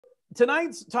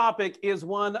Tonight's topic is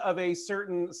one of a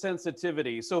certain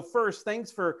sensitivity. So first,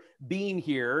 thanks for being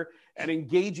here and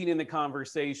engaging in the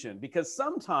conversation, because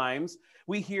sometimes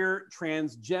we hear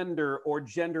transgender or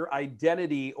gender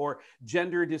identity or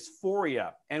gender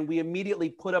dysphoria, and we immediately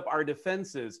put up our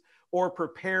defenses or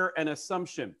prepare an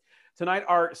assumption. Tonight,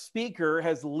 our speaker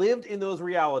has lived in those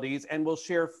realities and will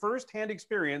share firsthand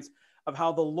experience of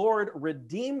how the Lord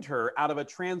redeemed her out of a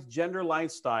transgender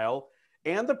lifestyle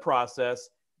and the process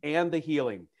and the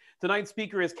healing. Tonight's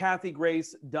speaker is Kathy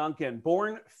Grace Duncan.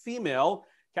 Born female,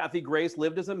 Kathy Grace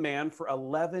lived as a man for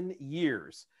 11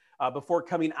 years before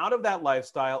coming out of that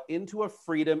lifestyle into a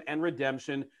freedom and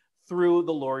redemption through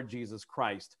the Lord Jesus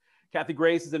Christ. Kathy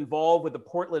Grace is involved with the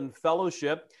Portland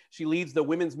Fellowship. She leads the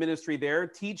women's ministry there,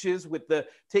 teaches with the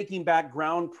Taking Back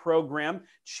Ground program,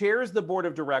 chairs the board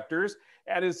of directors,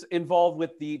 and is involved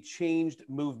with the Changed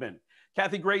movement.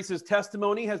 Kathy Grace's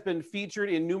testimony has been featured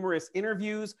in numerous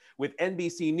interviews with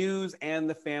NBC News and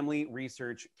the Family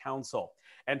Research Council.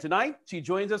 And tonight, she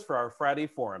joins us for our Friday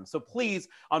Forum. So please,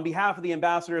 on behalf of the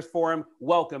Ambassadors Forum,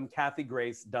 welcome Kathy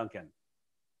Grace Duncan.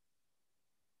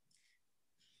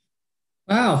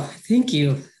 Wow, thank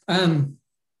you. What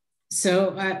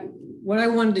I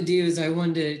wanted to do is I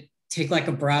wanted to take like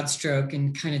a broad stroke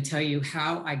and kind of tell you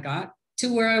how I got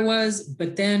to where I was,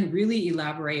 but then really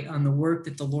elaborate on the work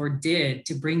that the Lord did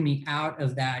to bring me out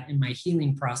of that in my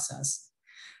healing process.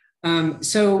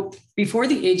 So before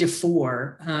the age of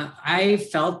 4, I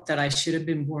felt that I should have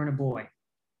been born a boy.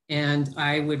 And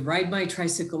I would ride my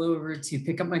tricycle over to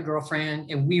pick up my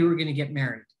girlfriend, and we were going to get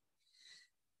married.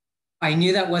 I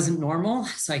knew that wasn't normal,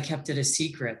 so I kept it a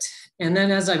secret. And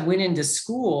then as I went into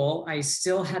school, I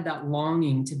still had that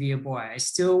longing to be a boy. I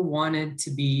still wanted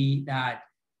to be that,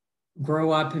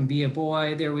 grow up and be a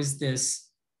boy. There was this,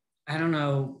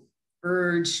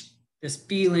 urge, this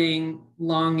feeling,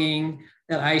 longing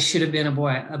that I should have been a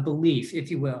boy, a belief, if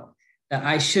you will, that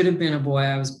I should have been a boy.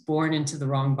 I was born into the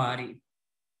wrong body.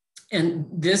 And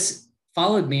this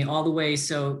followed me all the way.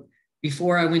 So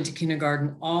before I went to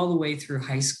kindergarten, all the way through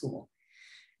high school.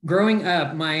 Growing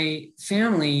up, my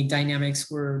family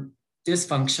dynamics were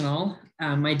dysfunctional.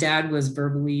 My dad was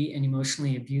verbally and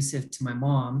emotionally abusive to my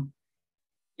mom.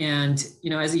 And,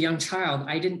 as a young child,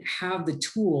 I didn't have the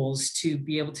tools to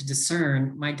be able to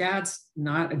discern my dad's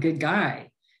not a good guy.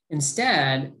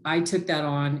 Instead, I took that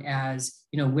on as,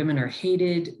 women are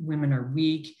hated, women are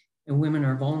weak, and women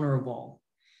are vulnerable.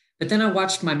 But then I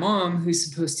watched my mom, who's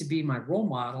supposed to be my role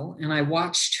model, and I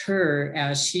watched her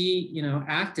as she,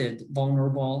 acted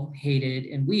vulnerable, hated,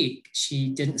 and weak. She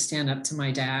didn't stand up to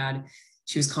my dad.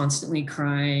 She was constantly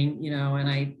crying,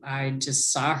 and I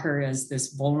just saw her as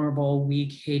this vulnerable,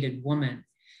 weak, hated woman,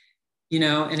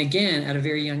 and again, at a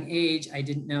very young age, I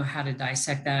didn't know how to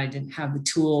dissect that. I didn't have the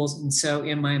tools. And so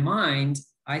in my mind,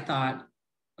 I thought,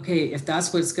 okay, if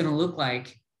that's what it's going to look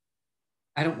like,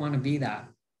 I don't want to be that.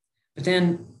 But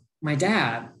then my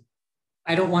dad,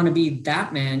 I don't want to be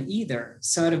that man either.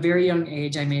 So at a very young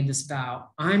age, I made this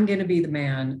vow, I'm going to be the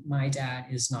man my dad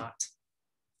is not.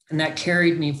 And that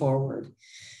carried me forward.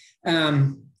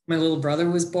 My little brother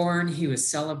was born. He was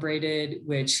celebrated,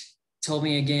 which told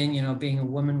me again, being a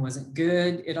woman wasn't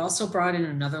good. It also brought in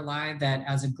another lie that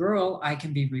as a girl, I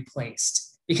can be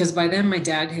replaced. Because by then my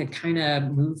dad had kind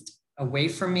of moved away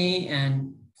from me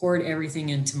and poured everything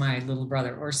into my little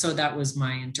brother, or so that was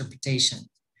my interpretation.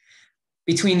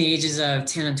 Between the ages of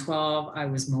 10 and 12, I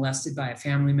was molested by a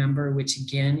family member, which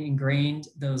again ingrained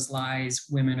those lies.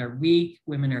 Women are weak,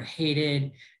 women are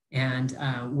hated, and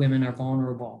women are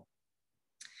vulnerable.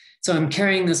 So I'm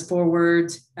carrying this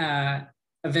forward.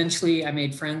 Eventually, I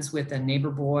made friends with a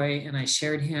neighbor boy, and I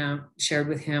shared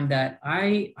with him that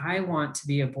I want to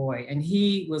be a boy. And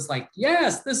he was like,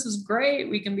 yes, this is great.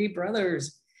 We can be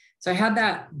brothers. So I had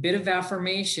that bit of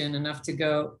affirmation enough to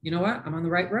go, you know what? I'm on the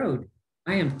right road.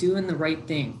 I am doing the right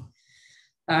thing.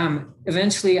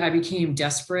 Eventually, I became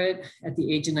desperate. At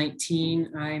the age of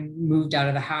 19, I moved out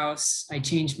of the house. I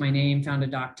changed my name, found a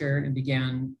doctor, and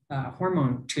began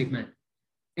hormone treatment.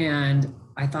 And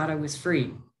I thought I was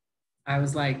free. I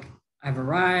was like, I've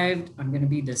arrived. I'm going to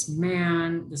be this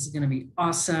man. This is going to be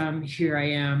awesome. Here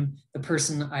I am, the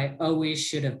person I always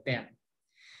should have been.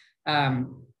 And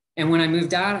when I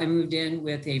moved out, I moved in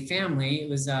with a family.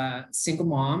 It was a single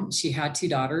mom. She had 2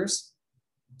 daughters.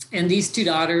 And these 2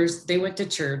 daughters, they went to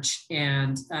church.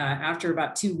 And after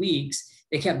about 2 weeks,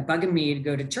 they kept bugging me to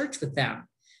go to church with them.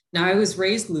 Now, I was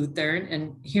raised Lutheran,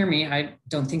 and hear me, I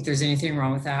don't think there's anything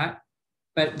wrong with that.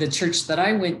 But the church that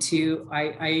I went to,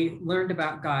 I learned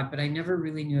about God, but I never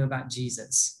really knew about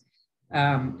Jesus.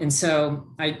 And so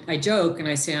I joke and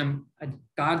I say I'm a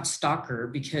God stalker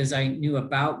because I knew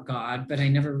about God, but I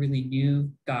never really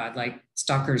knew God. Like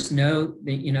stalkers know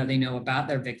that, they know about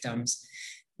their victims.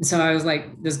 And so I was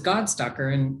like this God stalker.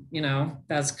 And,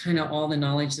 that's kind of all the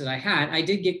knowledge that I had. I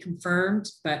did get confirmed,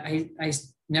 but I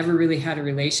never really had a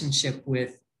relationship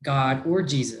with God or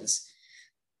Jesus.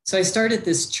 So I started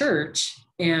this church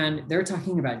and they're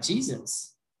talking about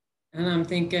Jesus. And I'm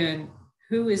thinking,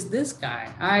 who is this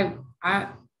guy?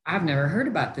 I've never heard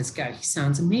about this guy. He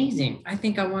sounds amazing. I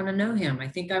think I want to know him. I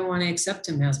think I want to accept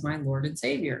him as my Lord and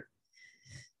Savior.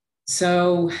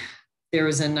 So there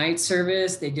was a night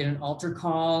service. They did an altar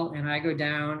call, and I go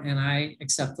down and I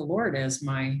accept the Lord as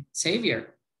my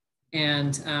Savior.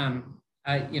 And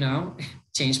I,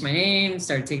 changed my name,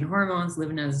 started taking hormones,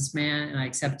 living as this man, and I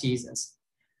accept Jesus.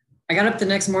 I got up the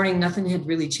next morning, nothing had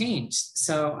really changed.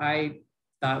 So I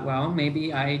thought, well,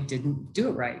 maybe I didn't do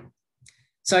it right.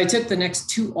 So I took the next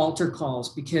 2 altar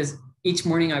calls because each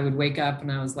morning I would wake up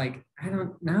and I was like, I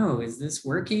don't know, is this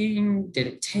working? Did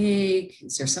it take?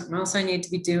 Is there something else I need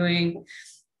to be doing?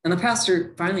 And the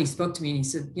pastor finally spoke to me and he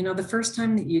said, the first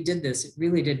time that you did this, it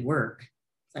really did work.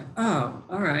 It's like, oh,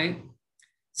 all right.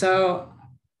 So,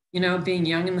 being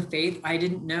young in the faith, I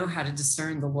didn't know how to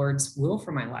discern the Lord's will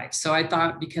for my life. So I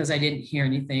thought because I didn't hear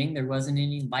anything, there wasn't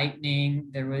any lightning,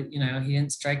 there was, he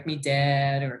didn't strike me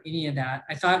dead or any of that.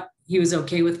 I thought he was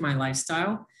okay with my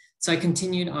lifestyle. So I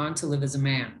continued on to live as a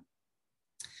man.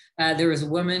 There was a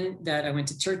woman that I went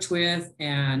to church with,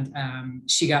 and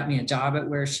she got me a job at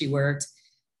where she worked.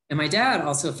 And my dad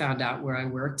also found out where I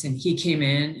worked, and he came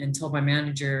in and told my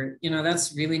manager,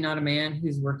 that's really not a man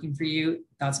who's working for you.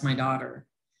 That's my daughter.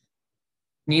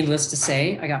 Needless to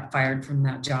say, I got fired from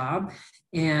that job.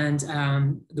 And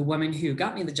the woman who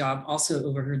got me the job also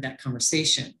overheard that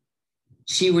conversation.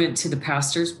 She went to the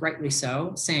pastors, rightly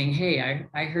so, saying, hey,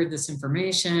 I heard this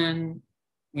information,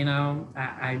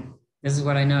 this is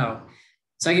what I know.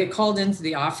 So I get called into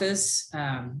the office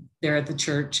there at the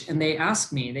church, and they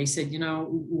asked me, they said,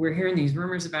 we're hearing these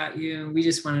rumors about you. We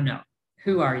just want to know,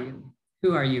 who are you?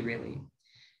 Who are you really?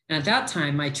 And at that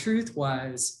time, my truth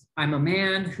was, I'm a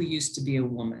man who used to be a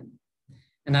woman.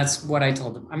 And that's what I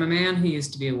told them. I'm a man who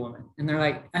used to be a woman. And they're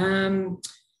like,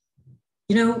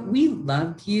 we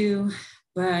love you,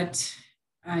 but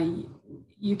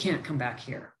you can't come back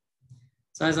here.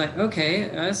 So I was like, okay,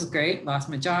 this is great. Lost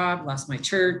my job, lost my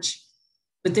church.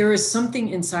 But there was something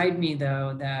inside me,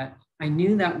 though, that I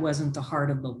knew that wasn't the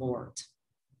heart of the Lord.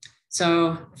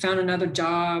 So I found another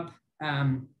job.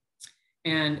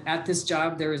 And at this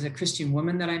job, there was a Christian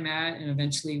woman that I met, and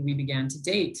eventually we began to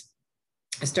date.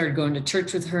 I started going to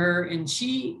church with her, and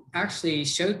she actually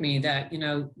showed me that,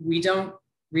 we don't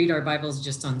read our Bibles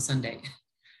just on Sunday.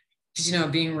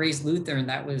 Because, being raised Lutheran,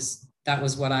 that was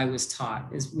what I was taught,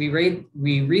 is we read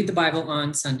the Bible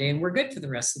on Sunday and we're good for the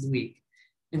rest of the week.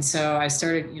 And so I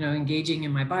started, engaging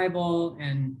in my Bible,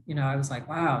 and, I was like,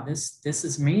 wow, this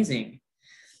is amazing.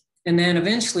 And then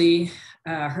eventually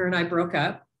her and I broke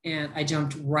up, and I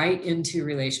jumped right into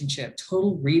relationship,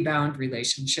 total rebound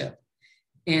relationship.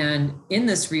 And in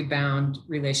this rebound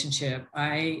relationship,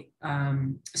 I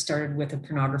started with a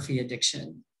pornography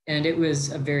addiction, and it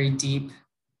was a very deep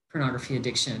pornography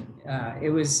addiction.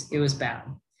 It was bad.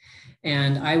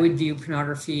 And I would view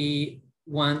pornography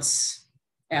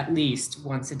at least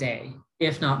once a day,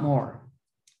 if not more.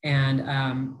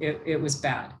 And it was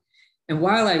bad. And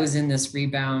while I was in this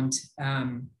rebound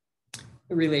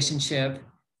relationship,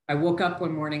 I woke up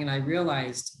one morning and I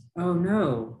realized, oh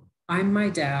no, I'm my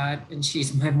dad and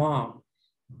she's my mom.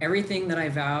 Everything that I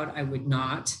vowed I would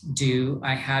not do,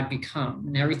 I had become,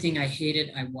 and everything I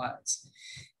hated, I was.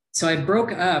 So I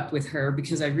broke up with her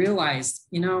because I realized,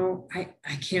 I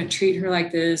can't treat her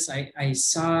like this. I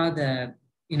saw the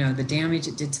damage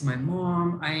it did to my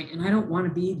mom. And I don't want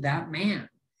to be that man.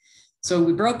 So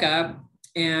we broke up.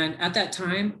 And at that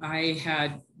time, I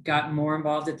had gotten more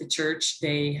involved at the church.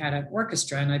 They had an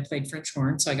orchestra, and I played French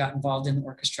horn. So I got involved in the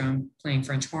orchestra playing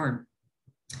French horn.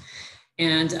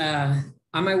 And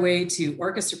on my way to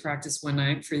orchestra practice one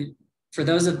night, for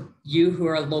those of you who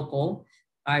are local,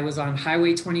 I was on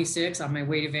Highway 26 on my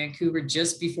way to Vancouver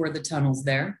just before the tunnels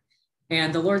there.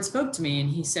 And the Lord spoke to me and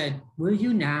he said, will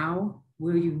you now?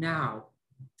 Will you now?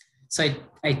 So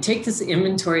I take this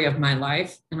inventory of my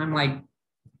life and I'm like,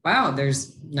 wow,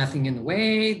 there's nothing in the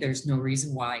way. There's no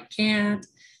reason why I can't.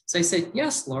 So I said,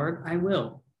 yes, Lord, I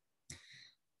will.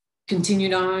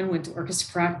 Continued on, went to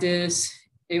orchestra practice.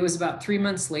 It was about 3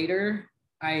 months later,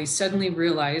 I suddenly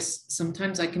realized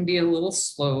sometimes I can be a little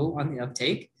slow on the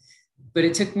uptake. But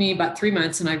it took me about 3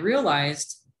 months and I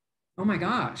realized, oh my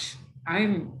gosh,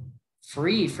 I'm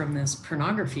free from this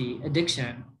pornography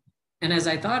addiction. And as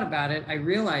I thought about it, I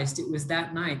realized it was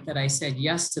that night that I said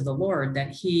yes to the Lord,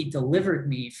 that he delivered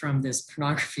me from this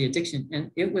pornography addiction.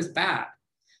 And it was bad.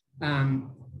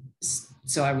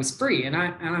 So I was free, and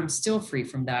I'm still free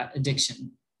from that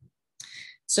addiction.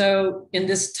 So in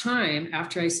this time,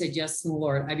 after I said yes to the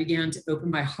Lord, I began to open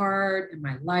my heart and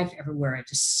my life everywhere. I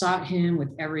just sought him with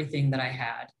everything that I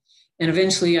had. And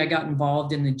eventually I got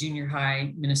involved in the junior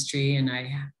high ministry, and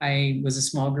I was a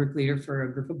small group leader for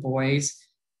a group of boys.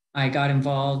 I got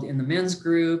involved in the men's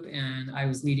group, and I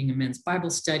was leading a men's Bible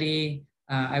study.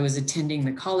 I was attending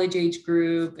the college age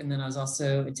group, and then I was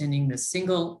also attending the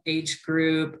single age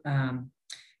group.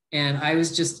 And I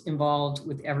was just involved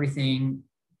with everything,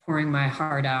 pouring my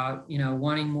heart out,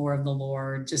 wanting more of the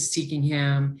Lord, just seeking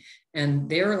him. And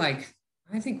they were like,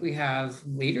 I think we have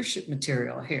leadership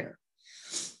material here.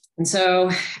 And so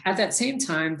at that same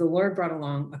time, the Lord brought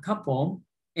along a couple,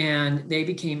 and they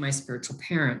became my spiritual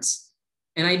parents.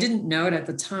 And I didn't know it at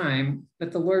the time,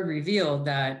 but the Lord revealed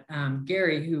that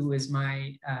Gary, who was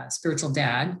my spiritual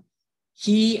dad,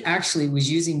 he actually was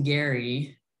using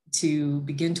Gary to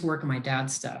begin to work on my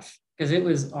dad's stuff, because it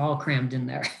was all crammed in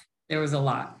there. There was a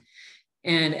lot.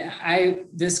 And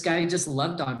this guy just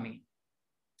loved on me.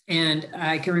 And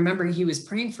I can remember he was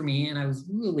praying for me, and I was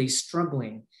really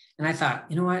struggling. And I thought,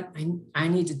 you know what? I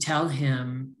need to tell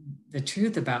him the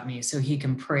truth about me so he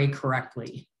can pray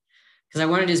correctly, because I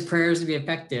wanted his prayers to be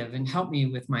effective and help me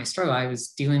with my struggle. I was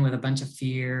dealing with a bunch of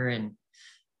fear. And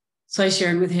so I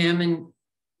shared with him, and,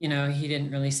 he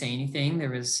didn't really say anything. There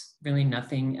was really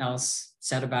nothing else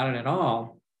said about it at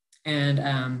all. And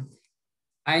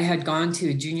I had gone to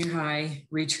a junior high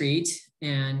retreat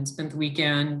and spent the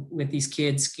weekend with these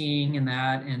kids skiing and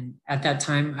that. And at that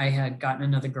time I had gotten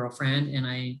another girlfriend, and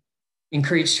I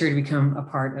encouraged her to become a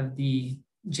part of the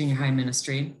junior high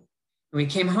ministry. And we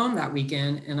came home that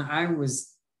weekend, and I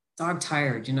was dog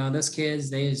tired. Those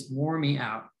kids, they just wore me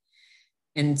out.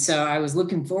 And so I was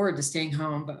looking forward to staying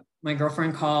home, but my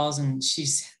girlfriend calls, and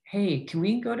she's, hey, can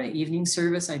we go to evening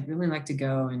service? I'd really like to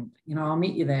go, and, I'll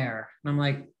meet you there. And I'm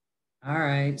like, all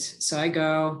right. So I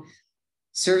go,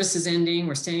 service is ending.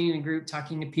 We're standing in a group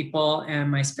talking to people, and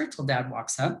my spiritual dad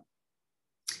walks up,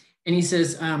 and he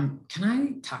says, can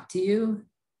I talk to you?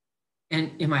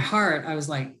 And in my heart, I was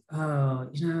like, oh,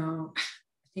 I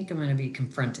think I'm going to be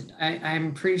confronted.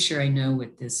 I'm pretty sure I know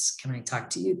what this can I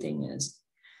talk to you thing is.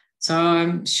 So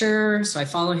I'm sure. So I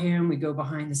follow him. We go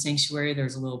behind the sanctuary.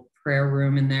 There's a little prayer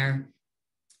room in there.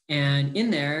 And in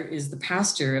there is the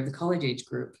pastor of the college age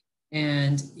group.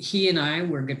 And he and I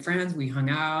were good friends. We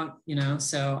hung out,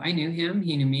 so I knew him.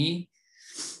 He knew me.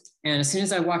 And as soon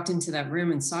as I walked into that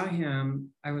room and saw him,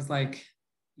 I was like,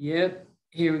 yep,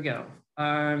 here we go.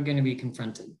 I'm going to be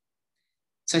confronted.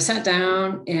 So I sat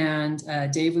down, and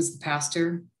Dave was the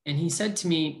pastor. And he said to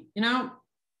me,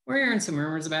 we're hearing some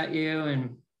rumors about you.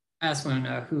 And I just want to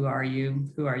know, who are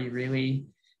you? Who are you really?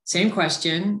 Same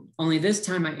question, only this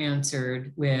time I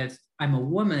answered with, I'm a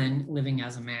woman living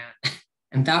as a man.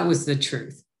 And that was the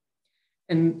truth.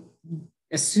 And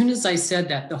as soon as I said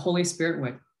that, the Holy Spirit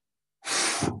went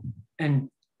and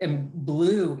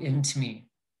blew into me.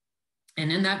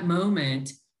 And in that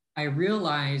moment, I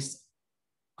realized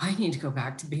I need to go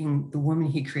back to being the woman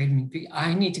he created me to be.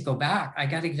 I need to go back. I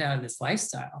got to get out of this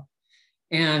lifestyle.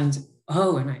 And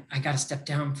I got to step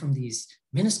down from these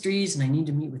ministries, and I need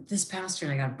to meet with this pastor,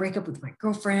 and I got to break up with my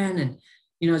girlfriend. And,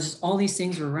 just all these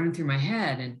things were running through my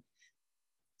head. And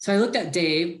so I looked at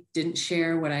Dave, didn't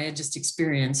share what I had just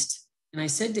experienced. And I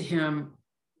said to him,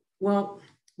 well,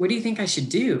 what do you think I should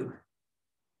do?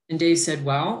 And Dave said,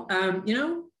 well,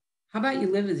 how about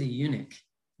you live as a eunuch?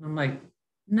 And I'm like,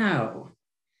 no.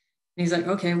 And he's like,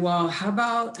 okay, well, how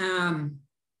about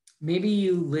maybe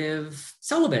you live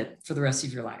celibate for the rest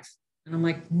of your life? And I'm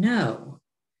like, no.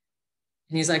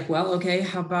 And he's like, well, okay,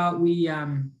 how about we,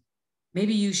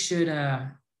 maybe you should,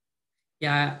 I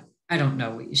don't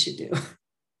know what you should do.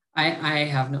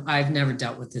 I've never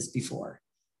dealt with this before.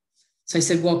 So I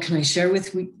said, well, can I share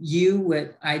with you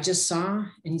what I just saw?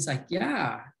 And he's like,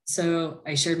 yeah. So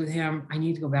I shared with him, I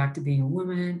need to go back to being a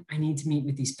woman. I need to meet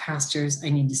with these pastors. I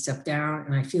need to step down.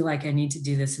 And I feel like I need to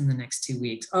do this in the next 2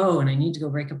 weeks. Oh, and I need to go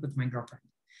break up with my girlfriend.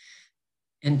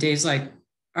 And Dave's like,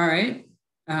 all right,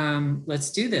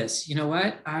 let's do this. You know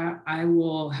what? I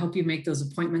will help you make those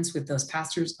appointments with those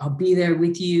pastors. I'll be there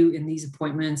with you in these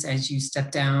appointments as you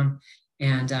step down.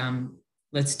 And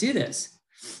let's do this.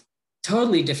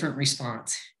 Totally different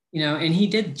response, and he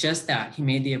did just that. He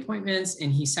made the appointments,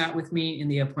 and he sat with me in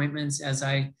the appointments as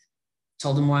I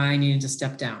told him why I needed to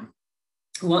step down.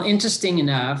 Well, interesting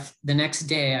enough, the next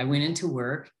day I went into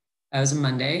work. It was a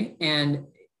Monday, and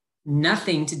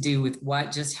nothing to do with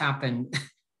what just happened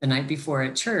the night before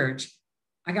at church.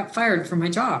 I got fired from my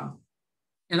job.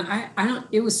 And I don't,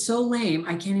 it was so lame.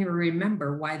 I can't even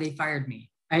remember why they fired me.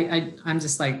 I'm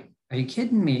just like, are you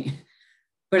kidding me?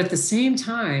 But at the same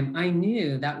time, I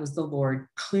knew that was the Lord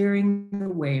clearing the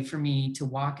way for me to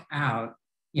walk out,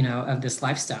 of this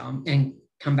lifestyle and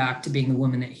come back to being the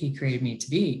woman that he created me to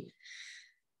be.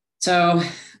 So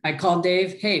I called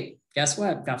Dave. Hey, guess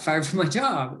what? Got fired from my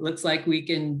job. Looks like we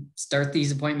can start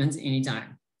these appointments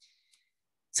anytime.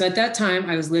 So at that time,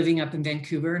 I was living up in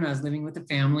Vancouver and I was living with a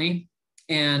family.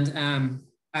 And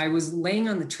I was laying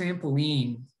on the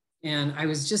trampoline and I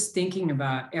was just thinking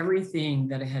about everything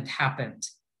that had happened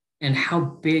and how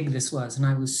big this was. And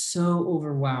I was so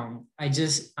overwhelmed.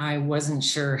 I wasn't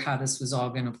sure how this was all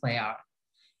going to play out.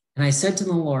 And I said to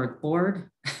the Lord,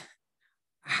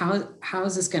 how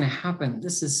is this going to happen?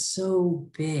 This is so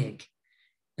big.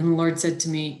 And the Lord said to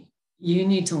me, you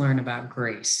need to learn about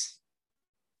grace.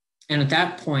 And at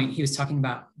that point, he was talking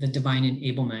about the divine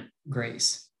enablement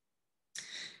grace.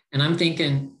 And I'm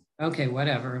thinking, okay,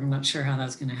 whatever. I'm not sure how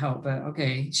that's going to help, but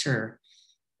okay, sure.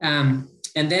 And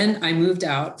then I moved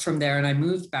out from there and I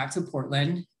moved back to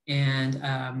Portland. And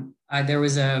there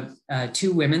was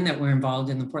two women that were involved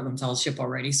in the Portland Fellowship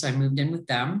already. So I moved in with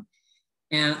them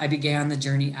and I began the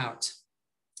journey out.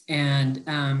 And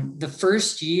the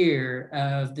first year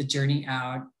of the journey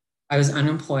out, I was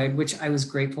unemployed, which I was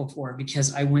grateful for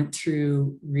because I went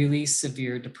through really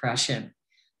severe depression.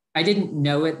 I didn't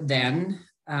know it then,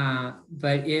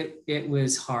 but it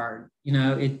was hard.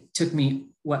 It took me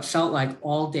what felt like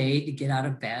all day to get out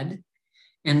of bed.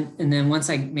 And then once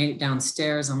I made it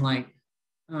downstairs, I'm like,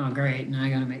 oh, great. Now I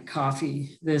got to make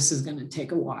coffee. This is going to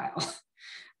take a while.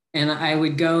 And I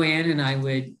would go in and I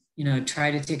would, try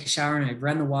to take a shower and I'd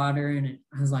run the water. And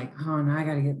I was like, oh, now I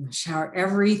got to get in the shower.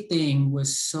 Everything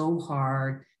was so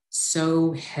hard,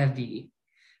 so heavy.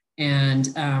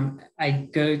 And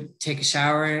I'd go take a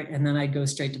shower and then I'd go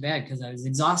straight to bed because I was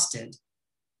exhausted,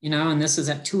 and this was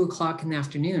at 2:00 in the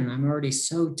afternoon. I'm already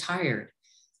so tired.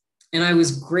 And I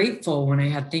was grateful when I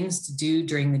had things to do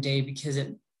during the day because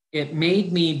it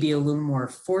made me be a little more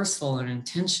forceful and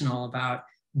intentional about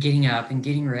getting up and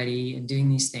getting ready and doing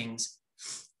these things.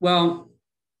 Well,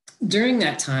 during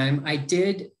that time, I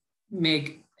did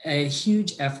make a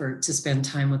huge effort to spend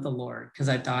time with the Lord because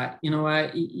I thought, you know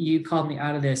what, you called me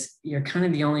out of this. You're kind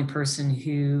of the only person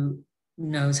who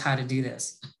knows how to do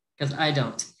this because I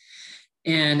don't.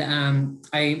 And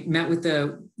I met with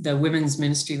the women's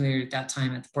ministry leader at that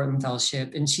time at the Portland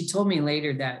Fellowship. And she told me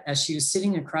later that as she was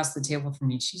sitting across the table from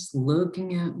me, she's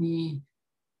looking at me.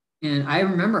 And I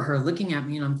remember her looking at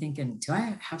me and I'm thinking, do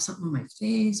I have something on my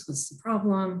face? What's the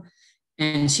problem?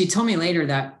 And she told me later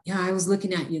that, yeah, I was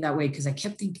looking at you that way because I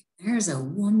kept thinking there's a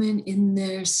woman in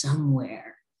there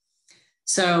somewhere.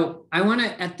 So I want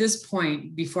to, at this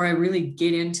point, before I really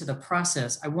get into the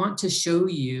process, I want to show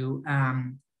you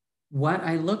what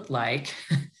I looked like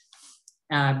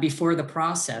before the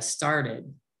process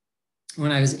started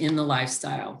when I was in the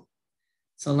lifestyle.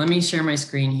 So let me share my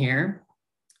screen here.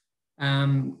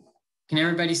 Can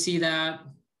everybody see that?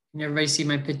 Can everybody see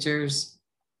my pictures?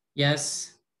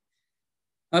 Yes.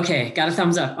 Okay, got a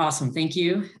thumbs up. Awesome, thank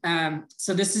you.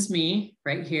 So this is me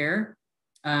right here.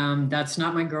 That's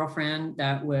not my girlfriend.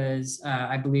 That was,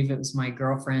 I believe it was my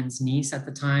girlfriend's niece at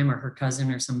the time or her cousin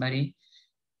or somebody.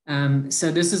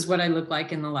 So this is what I look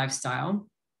like in the lifestyle.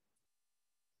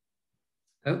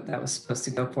 Oh, that was supposed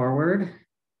to go forward.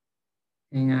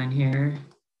 Hang on here.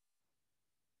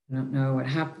 I don't know what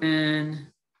happened.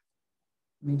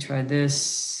 Let me try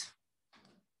this.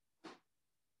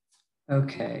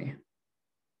 Okay.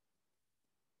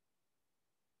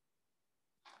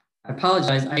 I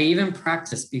apologize. I even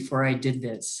practiced before I did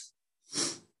this.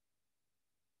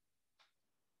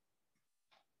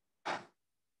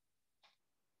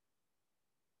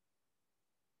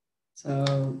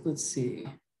 So let's see.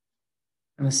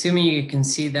 I'm assuming you can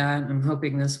see that. I'm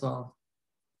hoping this will.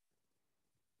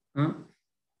 Huh?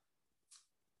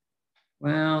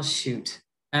 Well, shoot.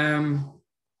 I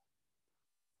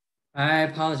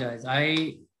apologize.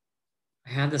 I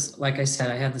had this, like I said,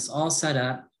 I had this all set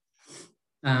up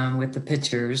with the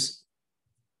pictures.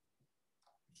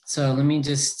 So let me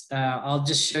just, I'll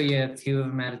just show you a few of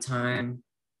them at a time.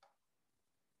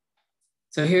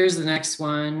 So here's the next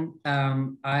one.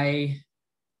 I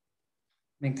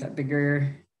make that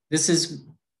bigger. This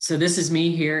is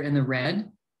me here in the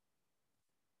red.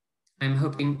 I'm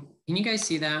hoping, can you guys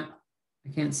see that? I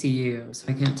can't see you, so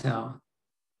I can't tell.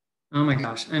 Oh my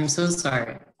gosh, I'm so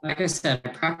sorry. Like I said, I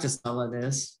practiced all of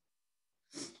this.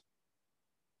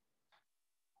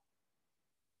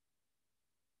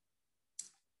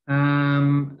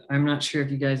 I'm not sure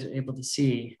if you guys are able to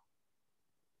see.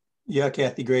 Yeah,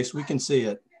 Kathy Grace, we can see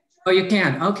it. Oh, you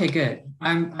can. Okay, good.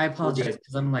 I apologize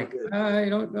because I'm like, I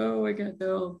don't know. I can't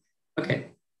tell.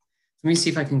 Okay. Let me see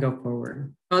if I can go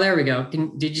forward. Oh, there we go.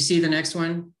 Did you see the next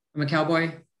one? I'm a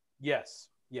cowboy. Yes.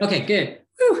 Yes. Okay, good.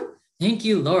 Whew. Thank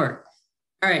you, Lord.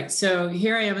 All right. So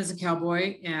here I am as a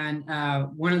cowboy. And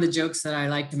one of the jokes that I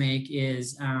like to make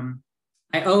is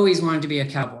I always wanted to be a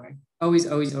cowboy. Always,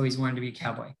 always, always wanted to be a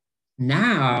cowboy.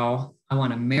 Now I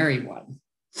want to marry one.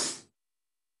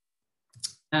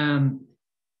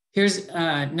 Here's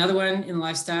another one in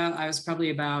lifestyle. I was probably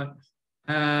about,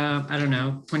 I don't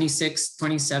know, 26,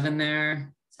 27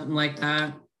 there, something like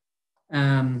that.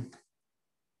 And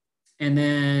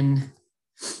then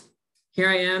here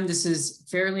I am. This is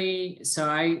fairly, so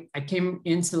I came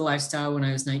into the lifestyle when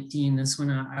I was 19. This one,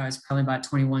 I was probably about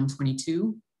 21,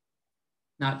 22,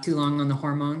 not too long on the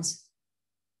hormones.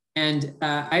 And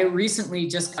I recently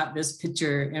just got this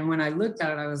picture. And when I looked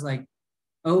at it, I was like,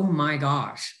 oh my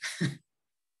gosh.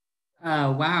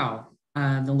 Wow,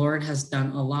 the Lord has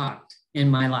done a lot in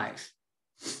my life.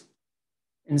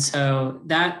 And so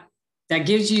that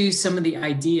gives you some of the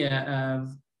idea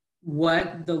of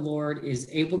what the Lord is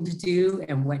able to do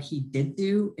and what he did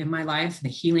do in my life, the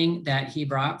healing that he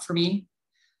brought for me.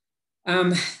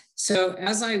 So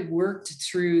as I worked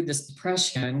through this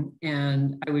depression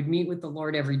and I would meet with the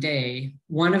Lord every day,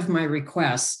 one of my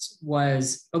requests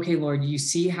was, okay, Lord, you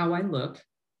see how I look.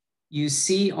 You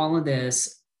see all of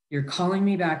this. You're calling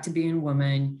me back to being a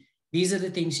woman. These are the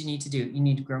things you need to do. You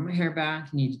need to grow my hair back.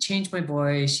 You need to change my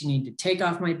voice. You need to take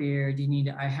off my beard.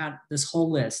 I had this whole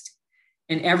list.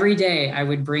 And every day I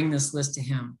would bring this list to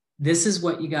him. This is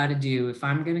what you got to do if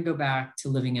I'm going to go back to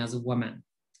living as a woman.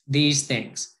 These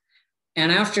things.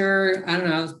 And after, I don't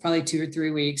know, probably 2 or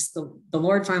 3 weeks, the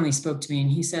Lord finally spoke to me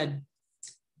and he said,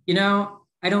 you know,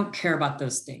 I don't care about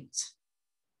those things.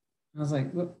 I was like,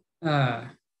 I'm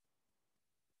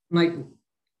like,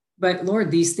 but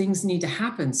Lord, these things need to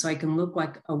happen so I can look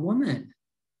like a woman.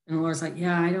 And the Lord's like,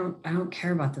 yeah, I don't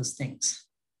care about those things.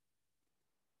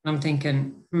 I'm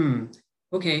thinking,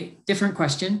 okay, different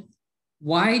question.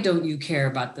 Why don't you care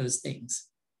about those things?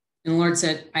 And the Lord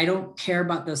said, I don't care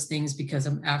about those things because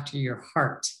I'm after your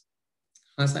heart.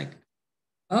 I was like,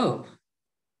 oh.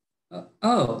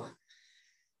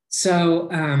 So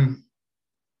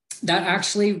that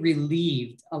actually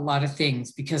relieved a lot of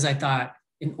things because I thought,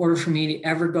 in order for me to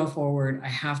ever go forward,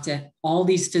 all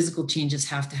these physical changes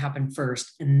have to happen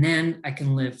first. And then I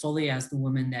can live fully as the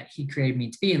woman that he created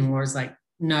me to be. And the Lord's like,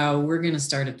 no, we're going to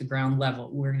start at the ground level.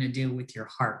 We're going to deal with your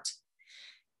heart.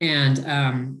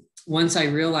 And once I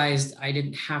realized I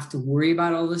didn't have to worry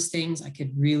about all those things, I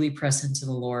could really press into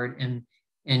the Lord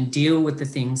and deal with the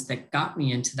things that got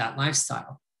me into that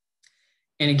lifestyle.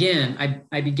 And again,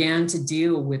 I began to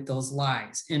deal with those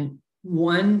lies. And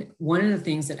one of the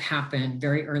things that happened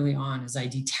very early on is I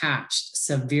detached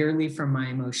severely from my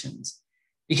emotions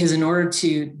because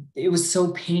it was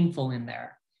so painful in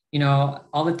there. You know,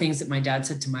 all the things that my dad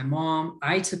said to my mom,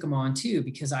 I took them on too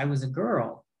because I was a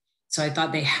girl. So I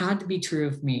thought they had to be true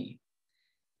of me.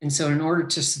 And so in order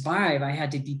to survive, I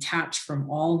had to detach from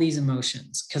all these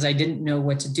emotions because I didn't know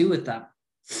what to do with them.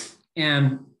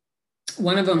 And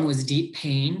one of them was deep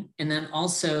pain. And then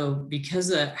also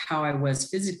because of how I was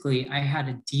physically, I had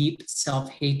a deep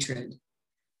self-hatred.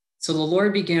 So the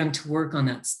Lord began to work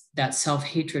on that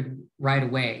self-hatred right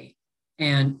away.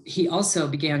 And he also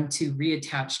began to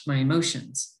reattach my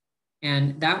emotions.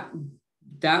 And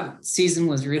that season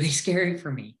was really scary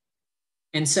for me.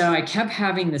 And so I kept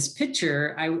having this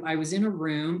picture. I was in a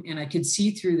room and I could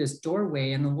see through this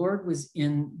doorway and the Lord was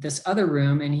in this other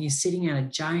room and he's sitting at a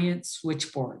giant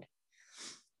switchboard.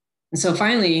 And so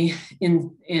finally,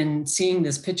 in seeing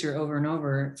this picture over and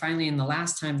over, finally, in the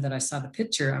last time that I saw the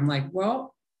picture, I'm like,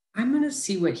 well, I'm going to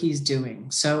see what he's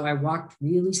doing. So I walked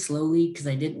really slowly because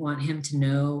I didn't want him to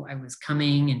know I was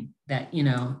coming and that, you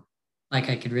know, like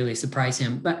I could really surprise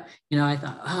him. But, you know, I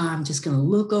thought, I'm just going to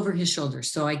look over his shoulder.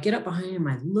 So I get up behind him,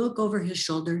 I look over his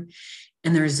shoulder,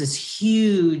 and there's this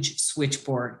huge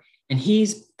switchboard and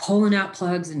he's pulling out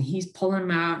plugs and he's pulling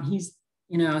them out. And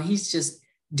he's just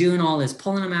doing all this,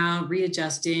 pulling them out,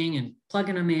 readjusting and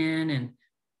plugging them in. And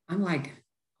I'm like,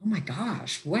 oh my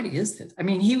gosh, what is this? I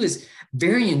mean, he was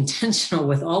very intentional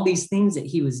with all these things that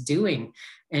he was doing.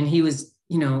 And he was,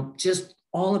 you know, just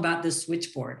all about this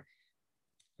switchboard.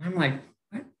 I'm like,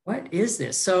 what is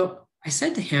this? So I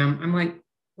said to him, I'm like,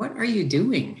 what are you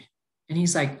doing? And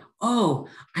he's like, oh,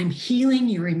 I'm healing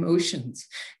your emotions.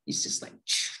 He's just like,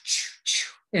 choo, choo,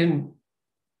 choo. And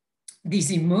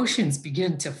these emotions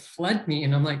begin to flood me.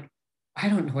 And I'm like, I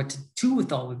don't know what to do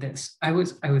with all of this. I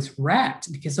was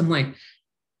wrecked because I'm like,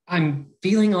 I'm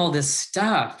feeling all this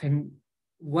stuff and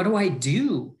what do I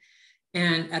do?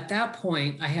 And at that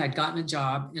point, I had gotten a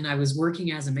job and I was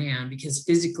working as a man because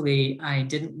physically I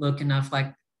didn't look enough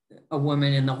like a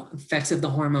woman and the effects of the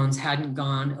hormones hadn't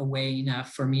gone away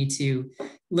enough for me to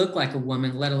look like a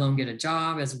woman, let alone get a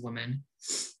job as a woman.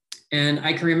 And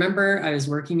I can remember I was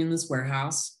working in this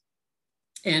warehouse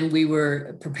and we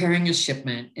were preparing a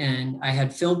shipment and I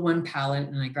had filled one pallet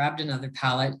and I grabbed another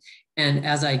pallet. And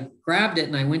as I grabbed it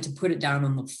and I went to put it down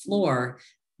on the floor,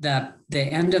 the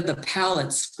end of the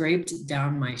pallet scraped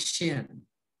down my shin.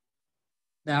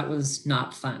 That was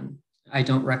not fun. I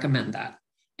don't recommend that.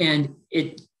 And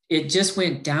it just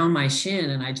went down my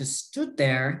shin and I just stood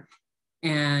there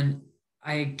and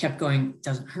I kept going, it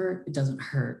doesn't hurt, it doesn't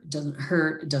hurt, it doesn't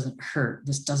hurt, it doesn't hurt,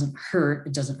 this doesn't hurt,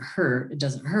 it doesn't hurt, it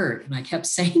doesn't hurt. And I kept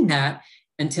saying that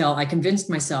until I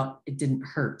convinced myself it didn't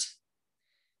hurt.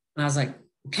 And I was like,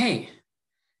 okay.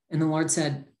 And the Lord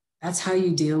said, that's how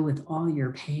you deal with all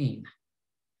your pain.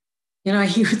 You know,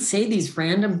 he would say these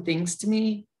random things to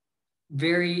me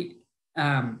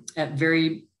at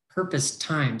very purposed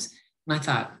times. And I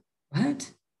thought,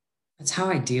 what? That's how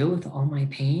I deal with all my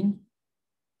pain?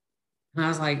 And I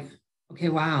was like, okay,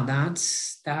 wow,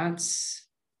 that's,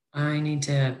 I need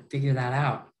to figure that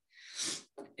out.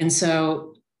 And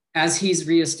so as he's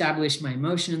reestablished my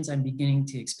emotions, I'm beginning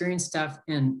to experience stuff.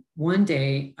 And one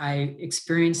day I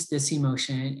experienced this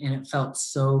emotion and it felt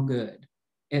so good.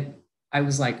 I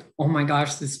was like, oh my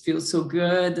gosh, this feels so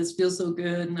good. This feels so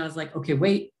good. And I was like, okay,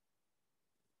 wait.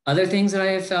 Other things that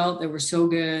I have felt that were so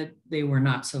good, they were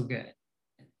not so good.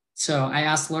 So I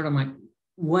asked the Lord, I'm like,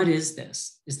 what is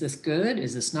this? Is this good?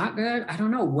 Is this not good? I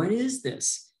don't know. What is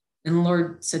this? And the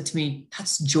Lord said to me,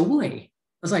 that's joy. I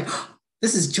was like, oh,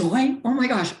 this is joy? Oh my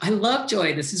gosh, I love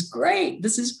joy. This is great.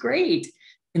 This is great.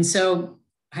 And so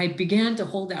I began to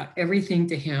hold out everything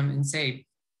to him and say,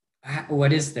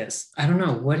 what is this? I don't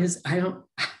know. What is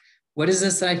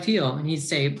this that I feel? And he'd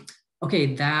say,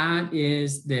 okay, that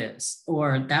is this,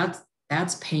 or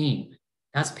that's pain.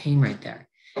 That's pain right there.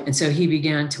 And so he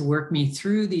began to work me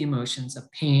through the emotions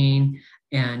of pain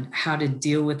and how to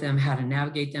deal with them, how to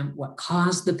navigate them, what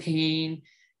caused the pain,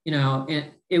 you know,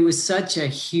 and it was such a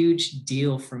huge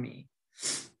deal for me.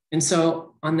 And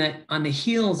so on the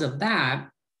heels of that,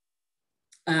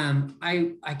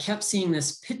 I kept seeing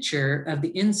this picture of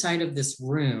the inside of this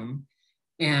room.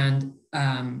 And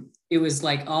it was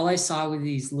like all I saw were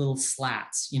these little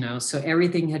slats, you know, so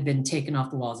everything had been taken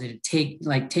off the walls. It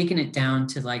had taken it down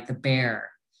to like the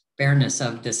bareness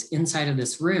of this inside of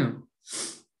this room.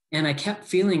 And I kept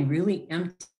feeling really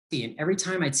empty. And every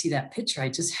time I'd see that picture, I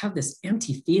just have this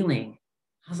empty feeling.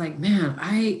 I was like, man,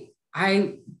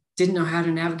 I didn't know how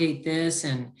to navigate this.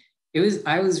 And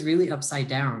I was really upside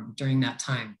down during that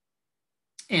time.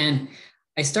 And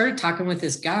I started talking with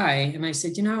this guy and I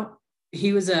said, you know,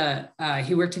 he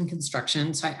worked in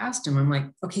construction. So I asked him, I'm like,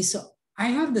 okay, so I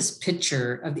have this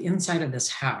picture of the inside of this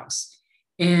house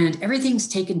and everything's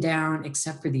taken down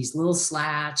except for these little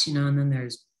slats, you know, and then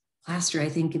there's plaster, I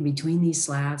think, in between these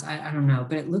slats. I don't know,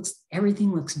 but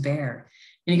everything looks bare.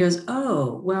 And he goes,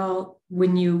 oh, well,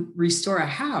 when you restore a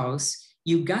house,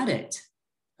 you gut it.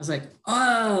 I was like,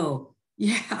 oh,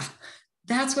 yeah,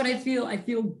 that's what I feel. I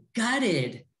feel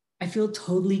gutted. I feel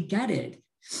totally gutted.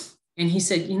 And he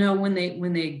said, you know, when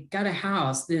they gut a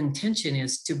house, the intention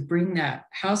is to bring that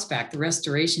house back. The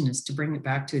restoration is to bring it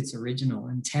back to its original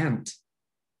intent,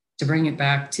 to bring it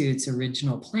back to its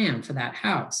original plan for that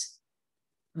house.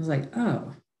 I was like,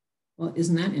 oh, well,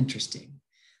 isn't that interesting?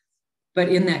 But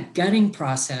in that gutting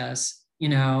process, you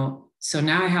know, so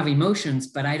now I have emotions,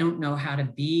 but I don't know how to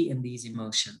be in these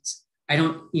emotions. I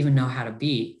don't even know how to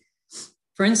be.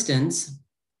 For instance,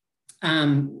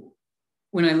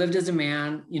 when I lived as a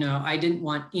man, you know, I didn't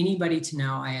want anybody to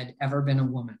know I had ever been a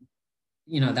woman.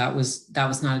 You know, that was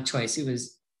not a choice.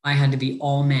 I had to be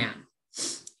all man.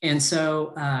 And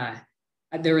so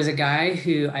there was a guy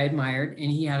who I admired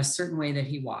and he had a certain way that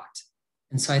he walked.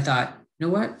 And so I thought, you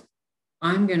know what?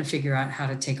 I'm going to figure out how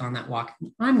to take on that walk.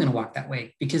 I'm going to walk that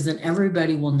way because then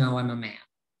everybody will know I'm a man.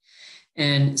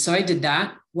 And so I did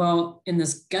that. Well, in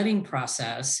this gutting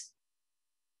process,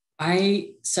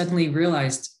 I suddenly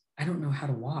realized I don't know how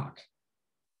to walk.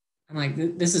 I'm like,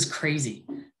 this is crazy.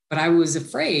 But I was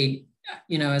afraid,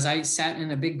 you know, as I sat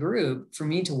in a big group, for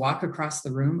me to walk across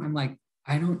the room, I'm like,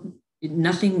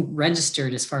 nothing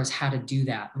registered as far as how to do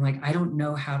that. I'm like, I don't even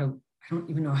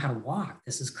know how to walk.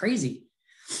 This is crazy.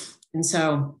 And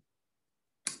so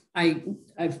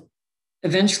I've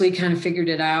eventually kind of figured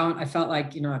it out. I felt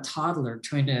like, you know, a toddler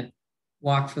trying to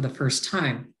walk for the first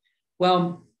time.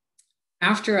 Well,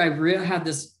 after I had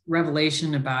this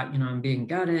revelation about, I'm being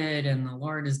gutted and the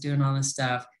Lord is doing all this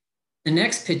stuff, the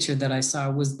next picture that I saw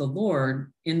was the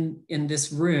Lord in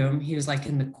this room. He was like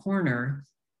in the corner,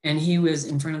 and he was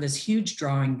in front of this huge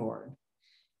drawing board.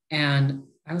 And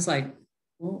I was like,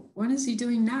 well, what is he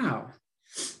doing now?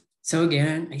 So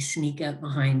again, I sneak up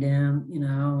behind him,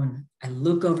 and I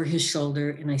look over his shoulder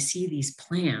and I see these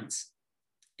plants,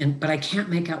 but I can't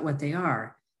make out what they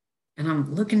are. And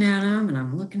I'm looking at them and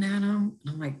I'm looking at them and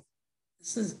I'm like,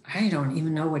 I don't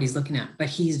even know what he's looking at, but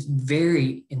he's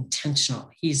very intentional.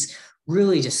 He's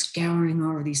really just scouring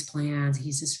over these plants.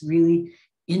 He's just really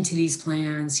into these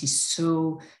plants. He's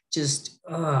so just,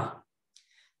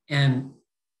 And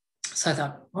so I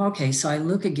thought, okay. So I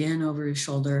look again over his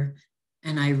shoulder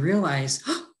and I realize,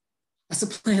 that's the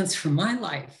plans for my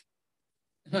life.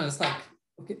 And I was like,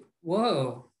 okay,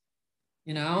 whoa,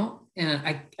 and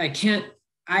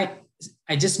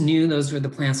I just knew those were the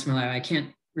plans for my life. I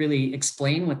can't really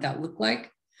explain what that looked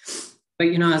like. But,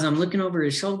 as I'm looking over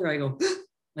his shoulder, I go,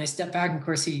 and I step back, and of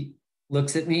course he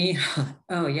looks at me.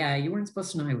 Oh yeah, you weren't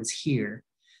supposed to know I was here.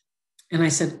 And I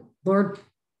said, Lord,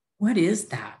 what is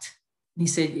that? And he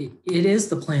said, it is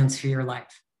the plans for your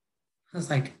life. I was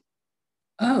like,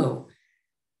 oh.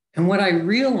 And what I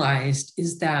realized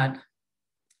is that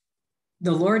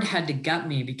the Lord had to gut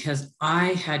me because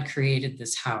I had created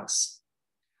this house.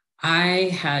 I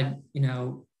had,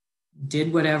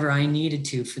 did whatever I needed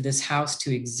to for this house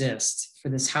to exist, for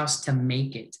this house to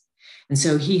make it. And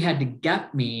so he had to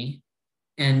gut me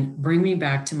and bring me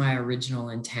back to my original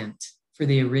intent, for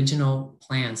the original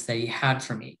plans that he had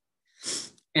for me.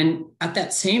 And at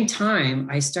that same time,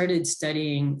 I started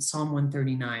studying Psalm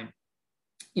 139,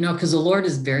 because the Lord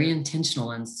is very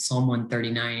intentional in Psalm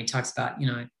 139. He talks about,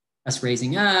 us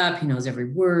raising up, he knows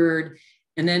every word.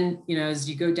 And then, as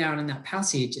you go down in that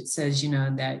passage, it says,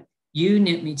 that you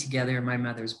knit me together in my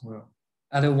mother's womb.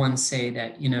 Other ones say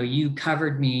that, you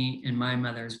covered me in my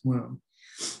mother's womb.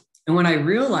 And what I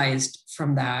realized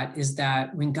from that is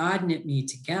that when God knit me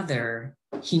together,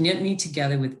 he knit me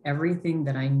together with everything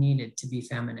that I needed to be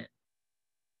feminine,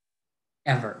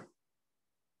 ever.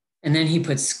 And then he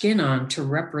put skin on to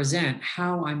represent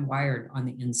how I'm wired on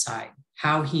the inside,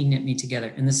 how he knit me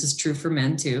together. And this is true for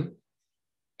men too.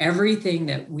 Everything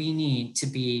that we need to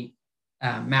be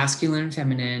masculine and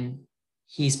feminine,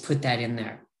 he's put that in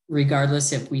there,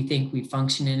 regardless if we think we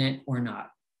function in it or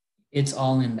not. It's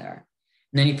all in there.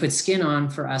 And then he put skin on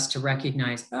for us to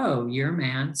recognize, oh, you're a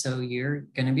man, so you're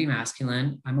going to be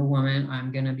masculine. I'm a woman,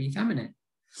 I'm going to be feminine.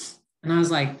 And I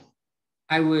was like,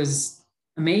 I was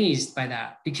amazed by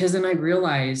that, because then I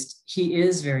realized he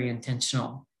is very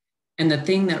intentional. And the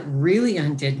thing that really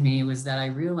undid me was that I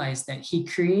realized that he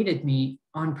created me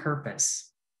on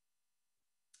purpose.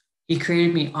 He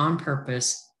created me on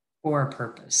purpose for a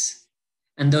purpose.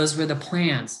 And those were the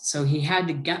plans. So he had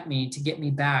to gut me to get me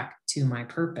back to my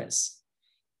purpose.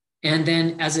 And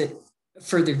then as it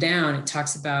further down, it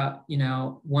talks about,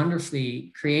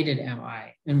 wonderfully created am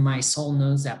I. And my soul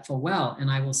knows that full well. And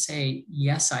I will say,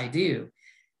 yes, I do.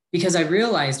 Because I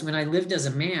realized when I lived as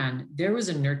a man, there was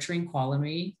a nurturing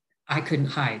quality I couldn't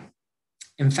hide.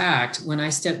 In fact, when I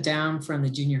stepped down from the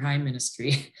junior high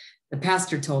ministry, the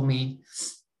pastor told me,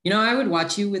 I would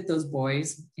watch you with those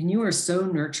boys and you are so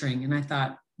nurturing. And I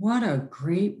thought, what a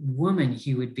great woman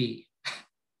he would be.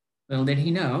 Little did he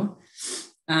know.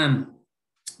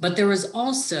 But there's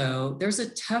a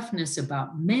toughness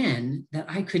about men that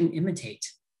I couldn't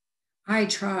imitate. I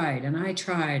tried and I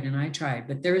tried and I tried,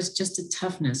 but there is just a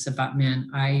toughness about men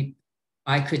I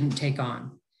couldn't take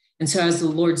on. And so as the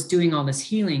Lord's doing all this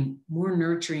healing, more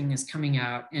nurturing is coming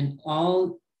out, and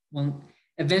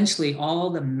eventually all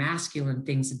the masculine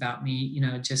things about me,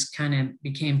 just kind of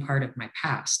became part of my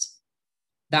past.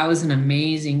 That was an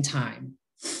amazing time.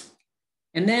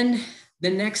 And then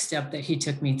the next step that he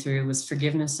took me through was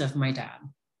forgiveness of my dad.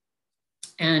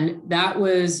 And that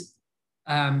was,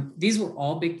 these were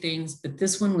all big things, but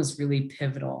this one was really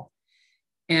pivotal.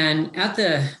 And at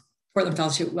the Portland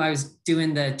Fellowship, I was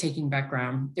doing the Taking Back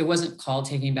Ground. It wasn't called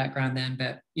Taking Back Ground then,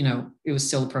 but, it was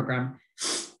still a program.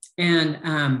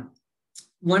 And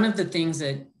one of the things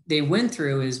that they went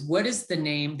through is, what is the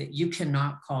name that you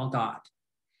cannot call God?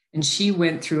 And she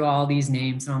went through all these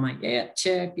names, and I'm like, yeah,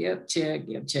 check, yep, check,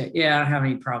 yep, check. Yeah, I don't have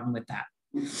any problem with that.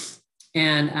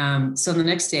 And so the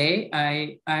next day,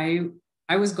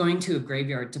 I was going to a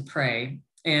graveyard to pray.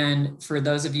 And for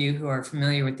those of you who are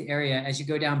familiar with the area, as you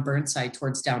go down Burnside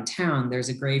towards downtown, there's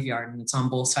a graveyard, and it's on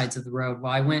both sides of the road.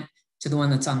 Well, I went to the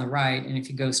one that's on the right, and if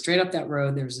you go straight up that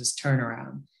road, there's this turnaround,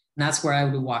 and that's where I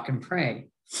would walk and pray.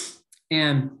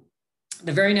 And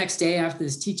the very next day after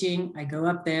this teaching, I go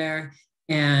up there,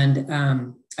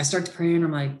 And I start to pray and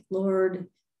I'm like, Lord,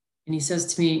 and he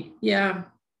says to me, yeah,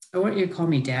 I want you to call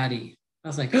me daddy. I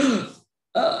was like,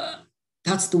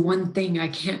 that's the one thing I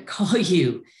can't call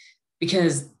you,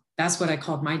 because that's what I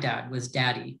called my dad, was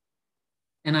daddy.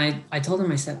 And I told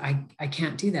him, I said, I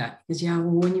can't do that. He goes, yeah,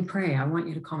 well, when you pray, I want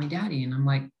you to call me daddy. And I'm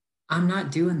like, I'm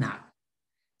not doing that.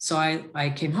 So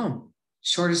I came home,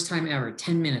 shortest time ever,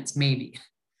 10 minutes, maybe.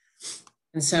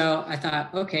 And so I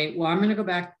thought, okay, well, I'm going to go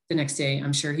back the next day.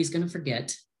 I'm sure he's going to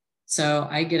forget. So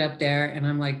I get up there and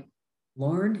I'm like,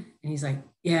 Lord, and he's like,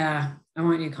 yeah, I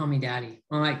want you to call me daddy.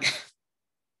 I'm like,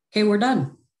 okay, we're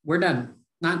done. We're done.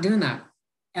 Not doing that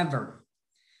ever.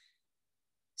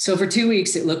 So for 2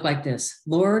 weeks, it looked like this.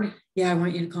 Lord, yeah, I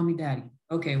want you to call me daddy.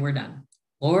 Okay, we're done.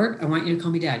 Lord, I want you to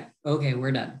call me daddy. Okay,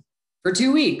 we're done. For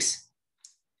 2 weeks.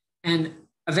 And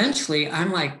eventually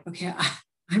I'm like, okay,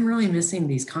 I'm really missing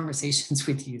these conversations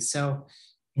with you. So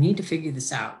I need to figure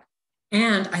this out.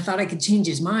 And I thought I could change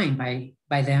his mind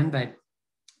by then, but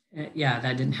yeah,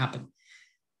 that didn't happen.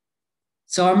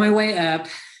 So on my way up,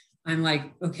 I'm like,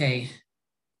 okay,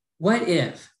 what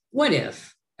if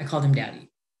I called him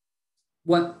daddy?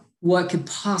 What could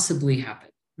possibly happen?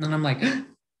 And then I'm like,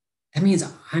 that means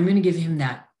I'm going to give him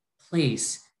that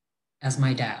place as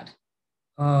my dad.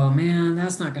 Oh man,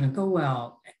 that's not going to go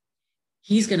well.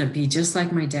 He's going to be just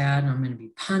like my dad, and I'm going to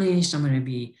be punished. I'm going to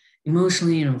be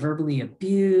emotionally and verbally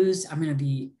abused. I'm going to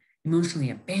be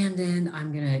emotionally abandoned.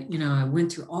 I'm going to, I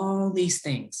went through all these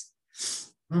things.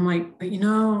 I'm like, but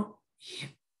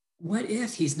what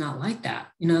if he's not like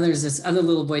that? There's this other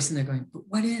little voice in there going, but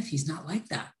what if he's not like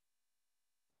that?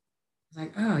 I was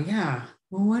like, oh yeah,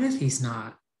 well, what if he's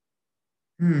not?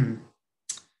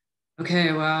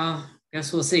 Okay, well,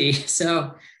 guess we'll see.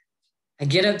 So I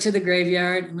get up to the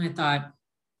graveyard and I thought,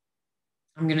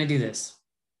 I'm going to do this.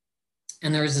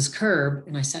 And there was this curb,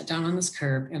 and I sat down on this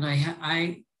curb, and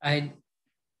I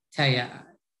tell you,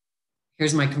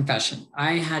 here's my confession.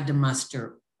 I had to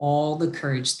muster all the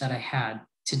courage that I had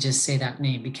to just say that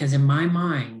name, because in my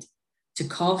mind, to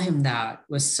call him that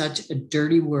was such a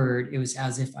dirty word. It was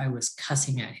as if I was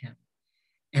cussing at him.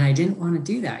 And I didn't want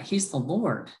to do that. He's the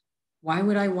Lord. Why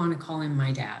would I want to call him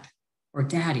my dad or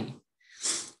daddy?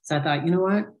 So I thought, you know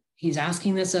what? He's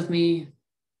asking this of me.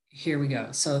 Here we go.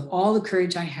 So all the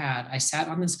courage I had, I sat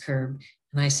on this curb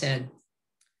and I said,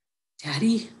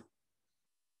 Daddy.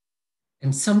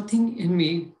 And something in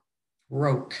me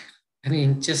broke. I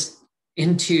mean, just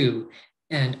in two.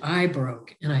 And I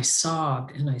broke, and I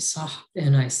sobbed, and I sobbed,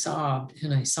 and I sobbed,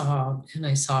 and I sobbed, and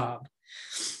I sobbed.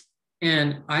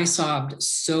 And I sobbed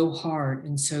so hard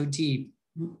and so deep.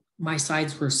 My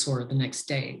sides were sore the next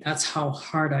day. That's how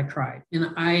hard I cried.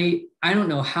 And I don't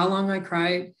know how long I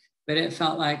cried, but it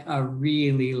felt like a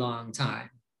really long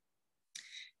time.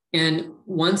 And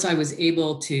once I was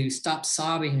able to stop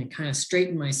sobbing and kind of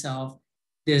straighten myself,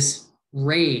 this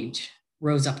rage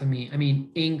rose up in me. I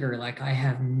mean, anger like I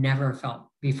have never felt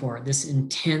before, this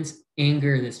intense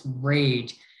anger, this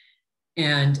rage.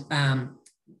 And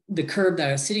the curb that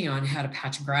I was sitting on had a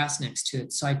patch of grass next to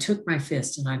it. So I took my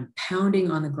fist and I'm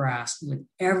pounding on the grass with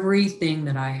everything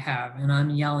that I have. And I'm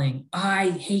yelling,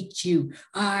 I hate you.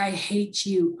 I hate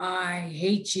you. I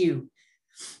hate you.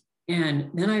 And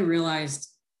then I realized,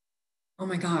 oh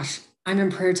my gosh, I'm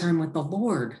in prayer time with the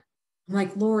Lord. I'm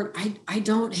like, Lord, I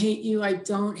don't hate you. I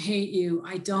don't hate you.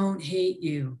 I don't hate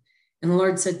you. And the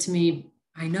Lord said to me,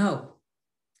 I know,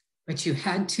 but you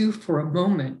had to for a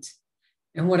moment.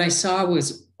 And what I saw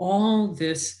was all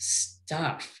this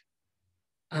stuff.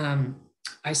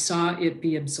 I saw it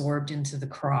be absorbed into the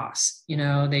cross.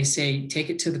 They say, take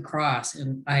it to the cross.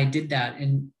 And I did that,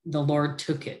 and the Lord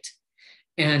took it.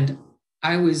 And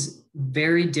I was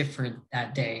very different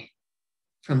that day,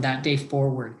 from that day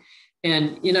forward.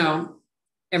 And,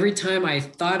 every time I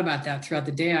thought about that throughout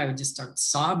the day, I would just start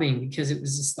sobbing, because it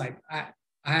was just like,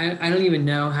 I don't even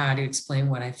know how to explain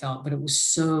what I felt, but it was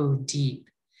so deep.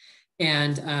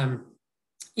 And,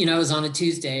 it was on a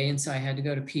Tuesday. And so I had to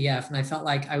go to PF, and I felt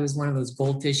like I was one of those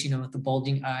goldfish, with the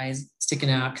bulging eyes sticking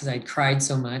out, because I'd cried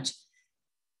so much.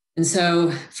 And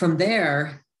so from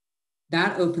there,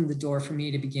 that opened the door for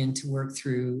me to begin to work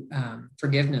through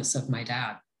forgiveness of my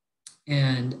dad.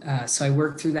 And so I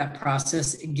worked through that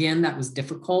process. Again, that was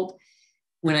difficult.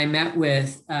 When I met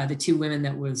with the two women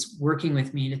that was working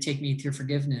with me to take me through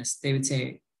forgiveness, they would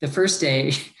say, the first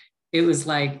day, it was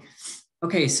like,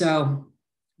 okay, so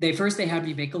they had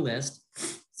me make a list.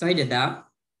 So I did that.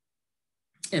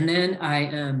 And then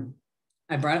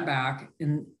I brought it back.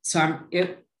 And so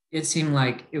it seemed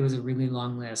like it was a really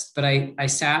long list, but I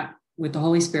sat with the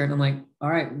Holy Spirit. I'm like, all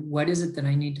right, what is it that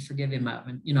I need to forgive him of?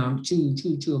 And, I'm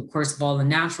of course, of all the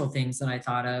natural things that I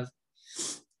thought of.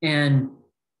 And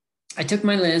I took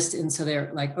my list. And so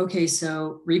they're like, okay,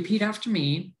 so repeat after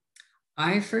me.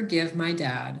 I forgive my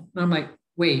dad. And I'm like,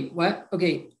 wait, what?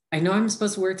 Okay, I know I'm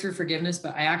supposed to work through forgiveness,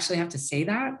 but I actually have to say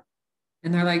that.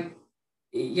 And they're like,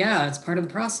 yeah, it's part of the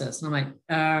process. And I'm like,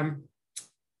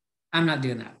 I'm not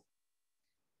doing that.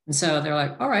 And so they're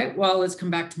like, all right, well, let's come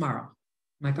back tomorrow.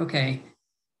 I'm like, okay.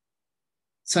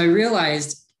 So I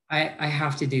realized I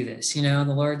have to do this. The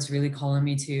Lord's really calling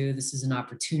me to. This is an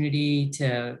opportunity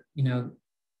to,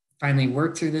 finally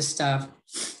work through this stuff.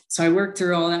 So I worked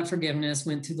through all that forgiveness,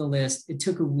 went through the list. It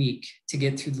took a week to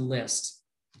get through the list.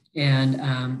 And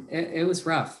it was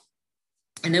rough.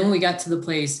 And then when we got to the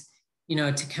place,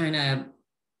 to kind of,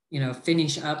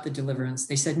 finish up the deliverance,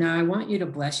 they said, now I want you to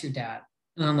bless your dad.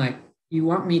 And I'm like, you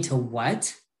want me to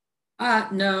what?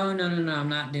 No, I'm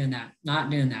not doing that. Not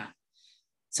doing that.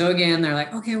 So again, they're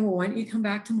like, okay, well, why don't you come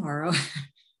back tomorrow?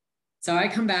 So I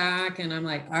come back and I'm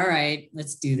like, all right,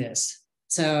 let's do this.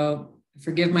 So I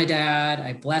forgive my dad.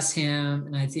 I bless him.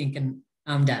 And I think, and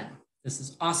I'm done. This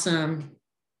is awesome.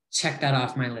 Check that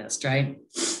off my list, right?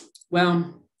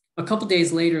 Well, a couple of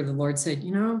days later, the Lord said,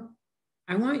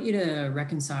 I want you to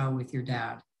reconcile with your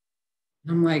dad.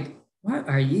 And I'm like, what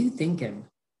are you thinking?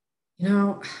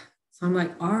 So I'm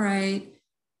like, all right.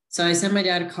 So I sent my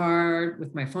dad a card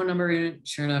with my phone number in it.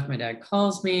 Sure enough, my dad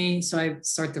calls me. So I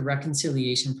start the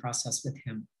reconciliation process with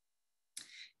him.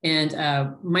 And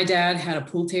my dad had a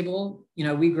pool table.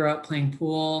 We grew up playing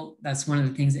pool. That's one of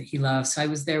the things that he loves. So I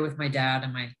was there with my dad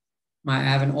and I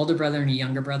have an older brother and a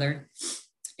younger brother.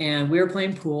 And we were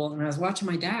playing pool and I was watching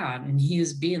my dad and he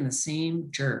was being the same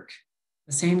jerk,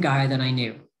 the same guy that I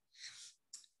knew.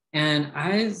 And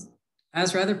I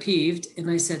was rather peeved. And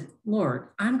I said, Lord,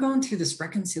 I'm going through this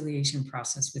reconciliation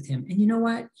process with him. And you know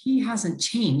what? He hasn't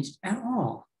changed at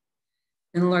all.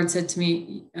 And the Lord said to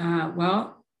me,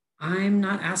 well, I'm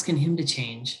not asking him to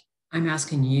change. I'm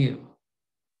asking you.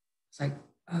 It's like,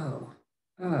 oh,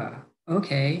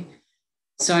 okay.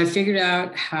 So I figured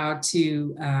out how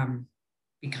to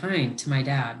be kind to my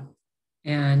dad.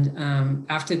 And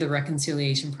after the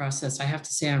reconciliation process, I have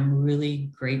to say I'm really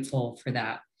grateful for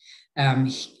that.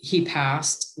 He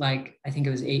passed, I think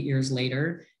it was 8 years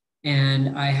later,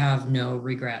 and I have no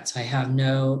regrets. I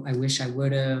wish I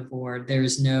would have, or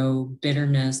there's no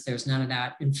bitterness. There's none of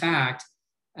that. In fact,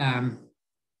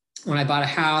 when I bought a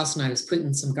house and I was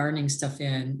putting some gardening stuff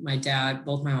in, my dad,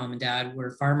 both my mom and dad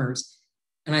were farmers.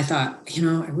 And I thought,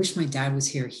 I wish my dad was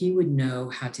here. He would know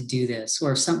how to do this.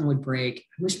 Or if something would break,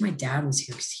 I wish my dad was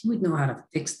here because he would know how to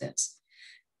fix this.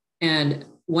 And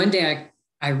one day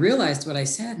I realized what I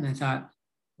said and I thought,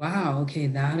 wow, okay,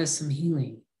 that is some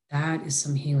healing. That is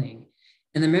some healing.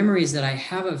 And the memories that I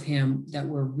have of him that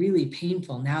were really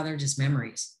painful, now they're just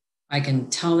memories. I can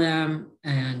tell them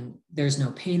and there's no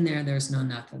pain there. There's no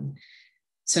nothing.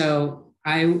 So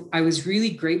I was really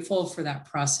grateful for that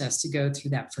process to go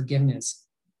through that forgiveness.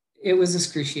 It was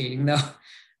excruciating though.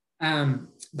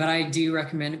 But I do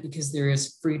recommend it because there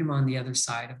is freedom on the other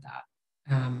side of that.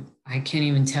 I can't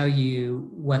even tell you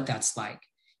what that's like,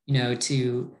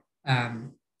 to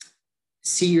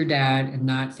see your dad and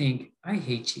not think, I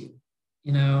hate you,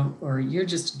 or you're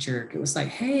just a jerk. It was like,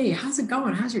 hey, how's it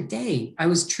going? How's your day? I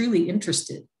was truly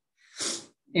interested.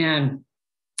 And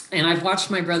I've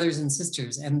watched my brothers and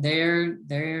sisters and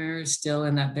they're still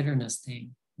in that bitterness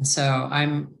thing. And so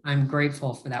I'm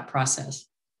grateful for that process.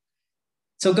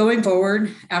 So going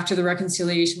forward, after the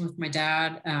reconciliation with my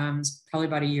dad, probably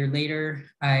about a year later,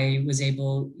 I was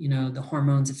able, the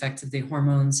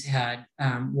hormones had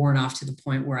worn off to the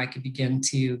point where I could begin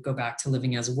to go back to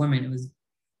living as a woman. It was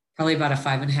probably about a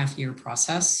 5.5 year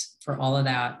process for all of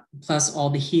that, plus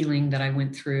all the healing that I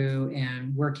went through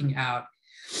and working out.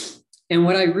 And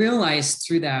what I realized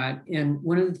through that, and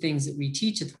one of the things that we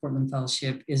teach at the Portland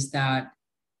Fellowship is that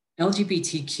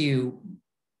LGBTQ,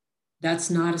 that's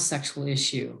not a sexual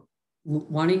issue.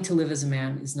 Wanting to live as a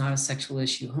man is not a sexual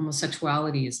issue.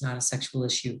 Homosexuality is not a sexual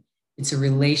issue. It's a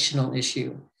relational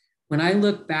issue. When I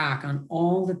look back on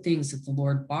all the things that the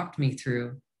Lord walked me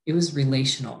through, it was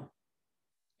relational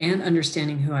and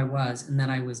understanding who I was and that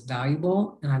I was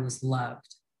valuable and I was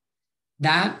loved.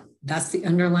 That's the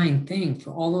underlying thing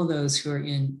for all of those who are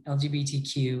in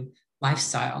LGBTQ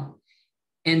lifestyle.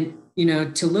 And,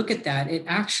 to look at that, it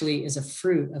actually is a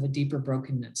fruit of a deeper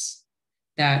brokenness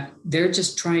that they're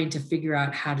just trying to figure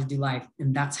out how to do life.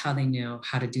 And that's how they know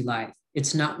how to do life.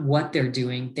 It's not what they're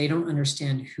doing. They don't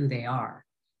understand who they are.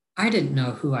 I didn't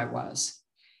know who I was.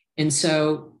 And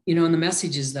so, in the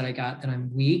messages that I got that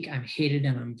I'm weak, I'm hated,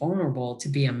 and I'm vulnerable, to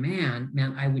be a man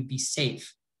meant I would be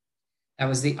safe. That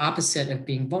was the opposite of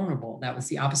being vulnerable. That was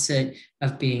the opposite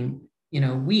of being,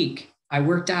 weak. I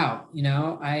worked out, you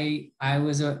know, I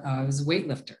was a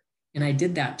weightlifter, and I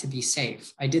did that to be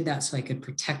safe. I did that so I could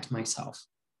protect myself.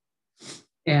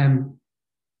 And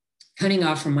cutting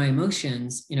off from my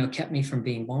emotions, you know, kept me from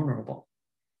being vulnerable.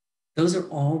 Those are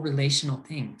all relational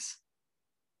things.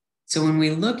 So when we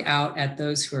look out at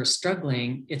those who are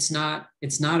struggling, it's not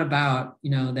about,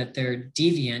 you know, that they're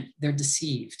deviant, they're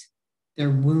deceived. They're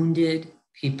wounded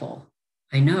people.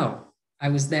 I know, I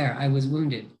was there, I was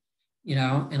wounded, you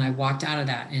know, and I walked out of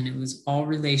that, and it was all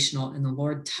relational. And the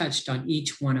Lord touched on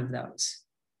each one of those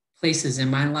places in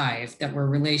my life that were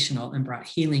relational and brought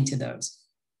healing to those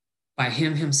by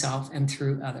him himself and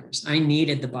through others. I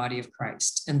needed the body of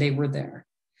Christ, and they were there.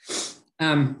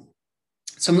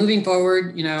 So moving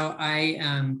forward, you know,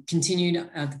 I continued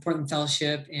at the Portland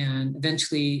Fellowship, and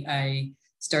eventually I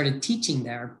started teaching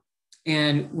there.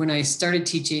 And when I started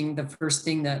teaching, the first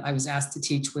thing that I was asked to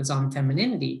teach was on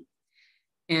femininity.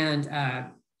 And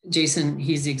Jason,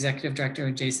 he's the executive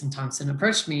director, Jason Thompson,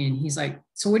 approached me, and he's like,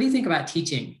 so what do you think about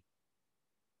teaching?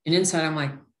 And inside I'm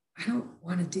like, I don't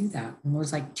want to do that. And the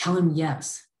Lord's like, tell him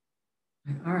yes.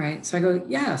 I'm like, all right. So I go,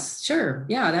 yes, sure.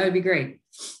 Yeah, that would be great.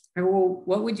 I go, well,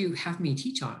 what would you have me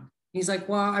teach on? He's like,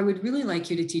 well, I would really like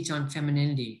you to teach on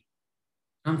femininity.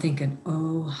 I'm thinking,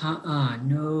 oh,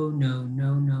 no.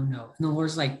 And the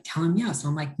Lord's like, tell him yes. And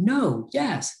I'm like, no,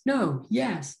 yes, no,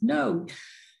 yes, no.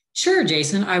 Sure,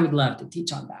 Jason, I would love to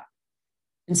teach on that.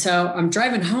 And so I'm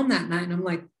driving home that night, and I'm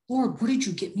like, Lord, what did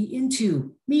you get me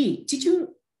into?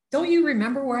 Don't you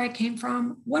remember where I came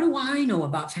from? What do I know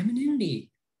about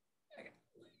femininity?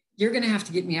 You're going to have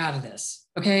to get me out of this.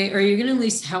 Okay. Or you're going to at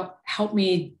least help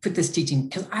me put this teaching,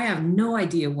 because I have no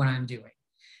idea what I'm doing.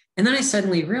 And then I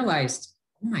suddenly realized,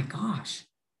 oh my gosh,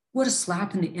 what a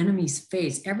slap in the enemy's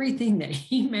face. Everything that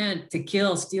he meant to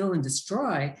kill, steal, and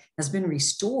destroy has been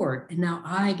restored. And now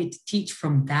I get to teach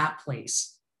from that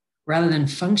place rather than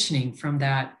functioning from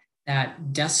that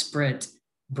desperate,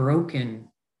 broken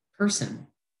person.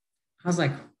 I was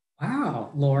like,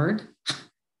 wow, Lord,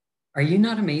 are you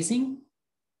not amazing?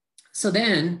 So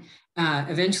then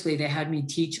eventually they had me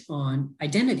teach on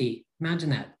identity. Imagine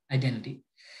that, identity.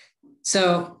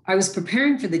 So I was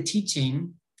preparing for the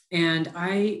teaching, and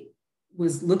I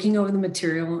was looking over the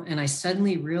material, and I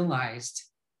suddenly realized,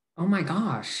 oh my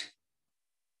gosh,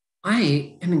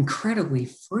 I am incredibly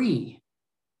free.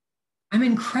 I'm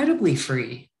incredibly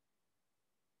free.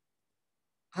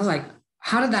 I was like,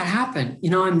 how did that happen?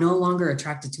 You know, I'm no longer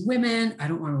attracted to women. I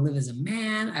don't want to live as a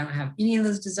man. I don't have any of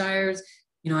those desires.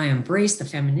 You know, I embrace the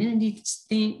femininity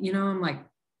thing. You know, I'm like,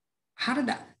 how did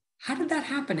that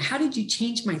happen? How did you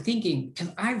change my thinking? Because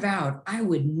I vowed I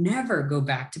would never go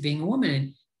back to being a woman.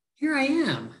 And here I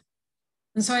am.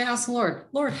 And so I asked the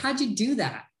Lord, how'd you do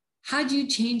that? How'd you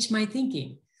change my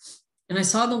thinking? And I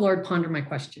saw the Lord ponder my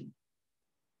question.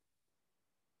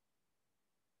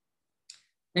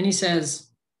 Then he says,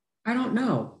 I don't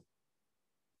know.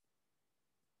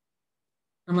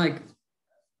 I'm like,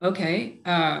 okay,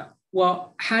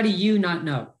 well, how do you not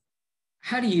know?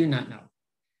 How do you not know?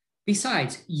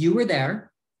 Besides, you were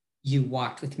there. You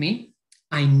walked with me.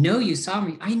 I know you saw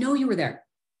me. I know you were there.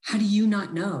 How do you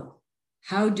not know?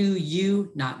 How do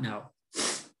you not know?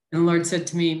 And the Lord said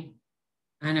to me,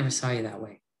 I never saw you that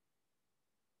way.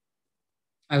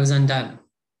 I was undone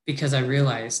because I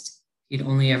realized he'd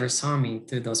only ever saw me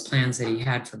through those plans that he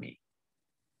had for me.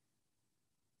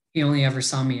 He only ever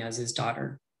saw me as his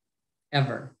daughter,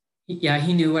 ever.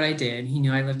 He knew what I did. He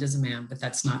knew I lived as a man, but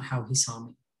that's not how he saw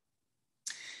me.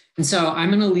 And so I'm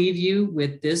going to leave you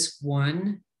with this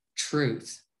one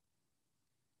truth.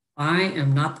 I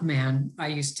am not the man I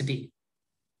used to be.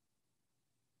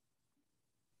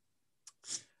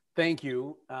 Thank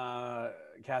you,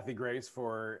 Kathy Grace,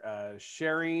 for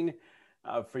sharing,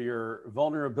 for your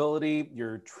vulnerability,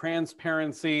 your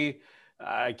transparency.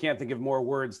 I can't think of more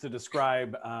words to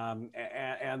describe.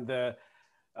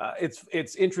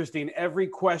 It's interesting. Every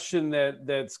question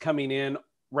that's coming in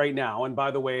right now, and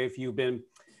by the way, if you've been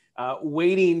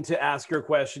waiting to ask your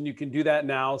question, you can do that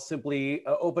now. Simply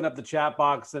open up the chat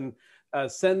box and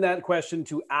send that question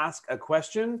to Ask a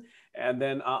Question, and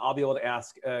then I'll be able to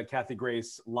ask Kathy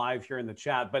Grace live here in the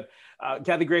chat. But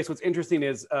Kathy Grace, what's interesting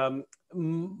is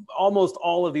almost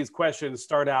all of these questions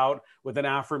start out with an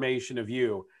affirmation of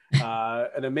you.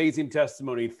 An amazing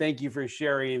testimony. Thank you for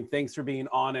sharing. Thanks for being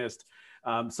honest.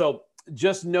 So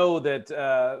just know that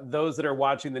those that are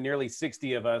watching, the nearly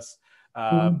 60 of us,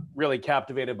 really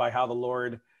captivated by how the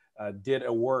Lord did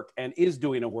a work and is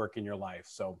doing a work in your life.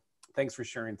 So thanks for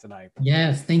sharing tonight.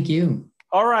 Yes, thank you.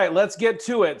 All right, let's get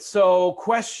to it. So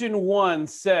question 1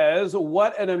 says,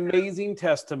 what an amazing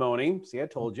testimony. See, I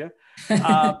told you.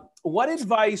 what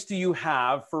advice do you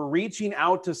have for reaching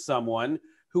out to someone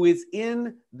who is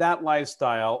in that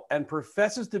lifestyle and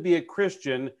professes to be a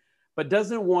Christian, but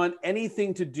doesn't want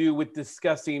anything to do with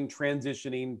discussing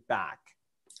transitioning back?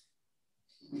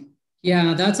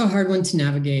 Yeah, that's a hard one to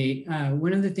navigate.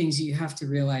 One of the things you have to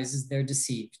realize is they're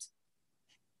deceived.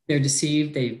 They're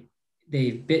deceived.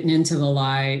 They've bitten into the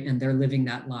lie and they're living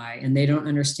that lie, and they don't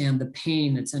understand the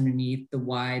pain that's underneath the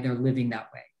why they're living that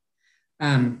way.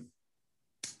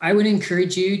 I would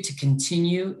encourage you to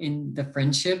continue in the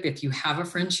friendship. If you have a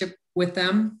friendship with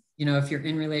them, if you're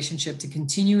in relationship, to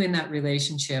continue in that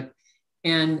relationship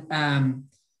and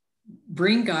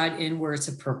bring God in where it's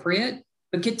appropriate,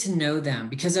 but get to know them,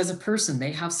 because as a person,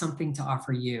 they have something to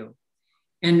offer you.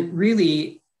 And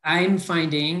really, I'm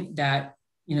finding that,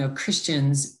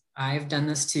 Christians, I've done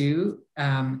this too,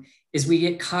 is we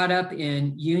get caught up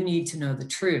in, you need to know the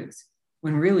truth,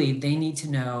 when really they need to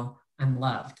know I'm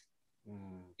loved.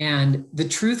 And the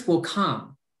truth will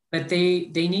come, but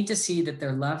they need to see that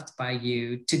they're loved by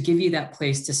you to give you that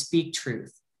place to speak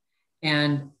truth.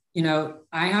 And,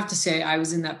 I have to say, I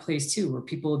was in that place too, where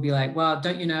people would be like, well,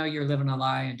 don't you know you're living a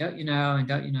lie? And don't you know, and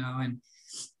don't you know? And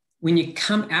when you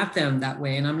come at them that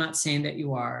way, and I'm not saying that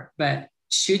you are, but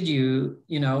should you,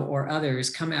 or others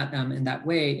come at them in that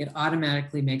way, it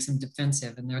automatically makes them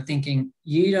defensive. And they're thinking,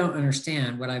 you don't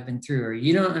understand what I've been through, or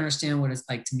you don't understand what it's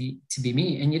like to be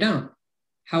me. And you don't.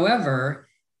 However,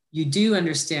 you do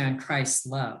understand Christ's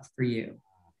love for you.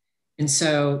 And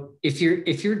so if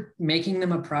you're making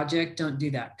them a project, don't do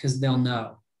that, because they'll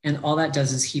know. And all that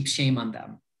does is heap shame on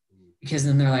them, because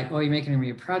then they're like, oh, you're making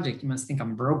me a project, you must think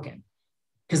I'm broken,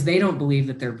 because they don't believe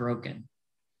that they're broken.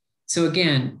 So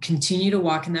again, continue to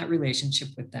walk in that relationship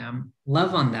with them,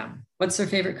 love on them. What's their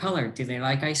favorite color? Do they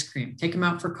like ice cream? Take them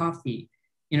out for coffee.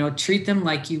 Treat them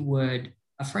like you would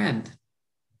a friend,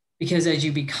 because as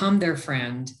you become their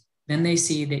friend, then they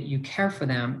see that you care for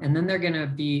them, and then they're going to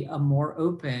be more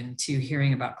open to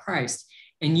hearing about Christ.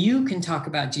 And you can talk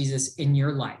about Jesus in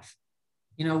your life.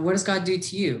 What does God do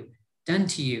to you, done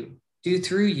to you, do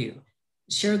through you?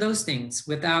 Share those things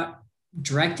without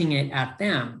directing it at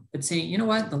them, but saying, you know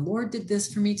what, the Lord did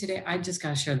this for me today. I just got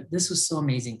to share that. This was so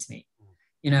amazing to me,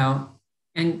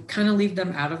 and kind of leave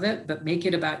them out of it, but make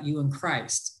it about you and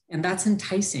Christ. And that's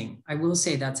enticing. I will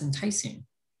say that's enticing.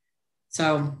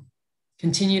 So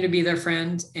continue to be their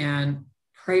friend and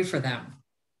pray for them.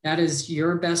 That is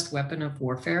your best weapon of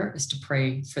warfare, is to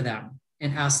pray for them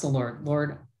and ask the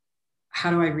Lord,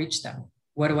 how do I reach them?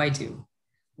 What do I do?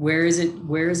 Where is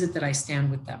it that I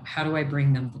stand with them? How do I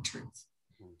bring them the truth?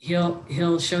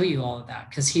 He'll show you all of that,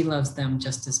 because he loves them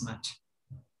just as much.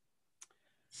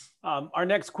 Our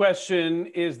next question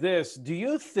is this. Do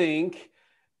you think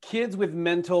kids with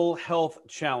mental health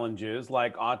challenges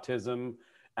like autism,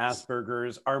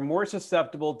 Asperger's, are more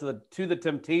susceptible to the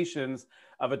temptations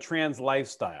of a trans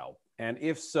lifestyle? And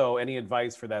if so, any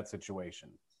advice for that situation?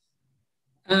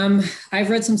 I've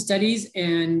read some studies,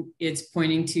 and it's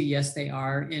pointing to yes, they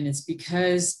are. And it's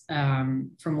because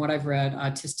from what I've read,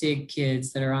 autistic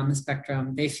kids that are on the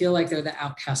spectrum, they feel like they're the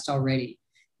outcast already.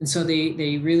 And so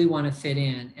they really want to fit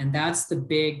in. And that's the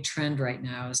big trend right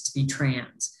now, is to be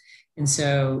trans. And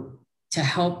so to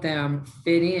help them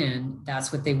fit in,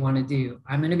 that's what they want to do.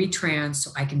 I'm going to be trans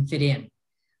so I can fit in,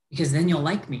 because then you'll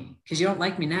like me, because you don't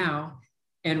like me now.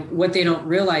 And what they don't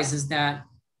realize is that,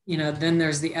 then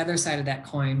there's the other side of that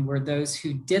coin, where those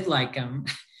who did like them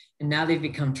and now they've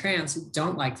become trans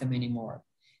don't like them anymore.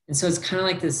 And so it's kind of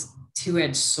like this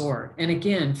two-edged sword. And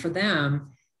again, for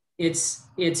them,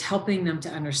 it's helping them to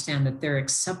understand that they're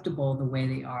acceptable the way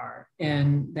they are,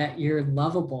 and that you're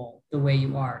lovable the way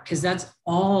you are, because that's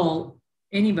all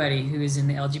anybody who is in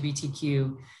the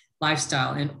LGBTQ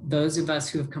lifestyle, and those of us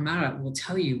who have come out of it, will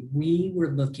tell you, we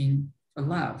were looking for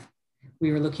love.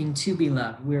 We were looking to be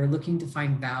loved. We were looking to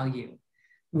find value.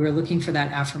 We were looking for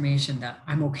that affirmation that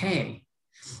I'm okay.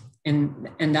 And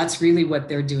that's really what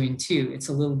they're doing too. It's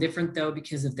a little different though,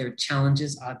 because of their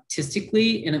challenges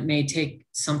autistically, and it may take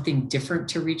something different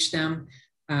to reach them.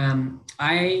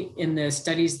 In the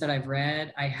studies that I've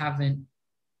read, I haven't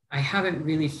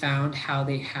really found how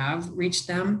they have reached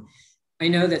them. I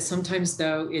know that sometimes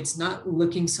though, it's not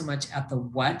looking so much at the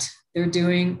what they're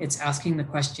doing, it's asking the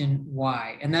question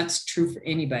why. And that's true for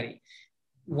anybody.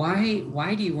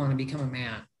 Why do you want to become a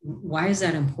man? Why is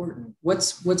that important?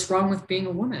 What's wrong with being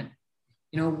a woman?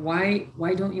 Why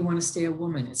don't you want to stay a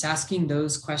woman? It's asking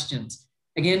those questions.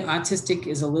 Again, autistic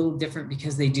is a little different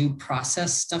because they do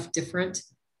process stuff different.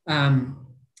 And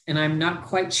I'm not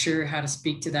quite sure how to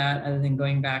speak to that, other than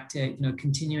going back to,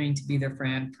 continuing to be their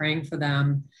friend, praying for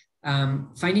them,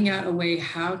 finding out a way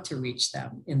how to reach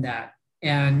them in that.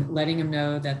 and letting them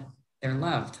know that they're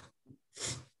loved.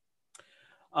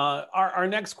 Our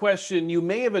next question, you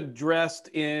may have addressed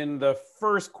in the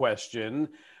first question,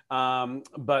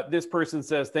 but this person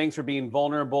says, thanks for being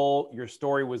vulnerable. Your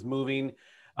story was moving.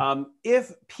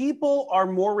 If people are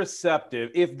more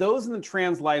receptive, if those in the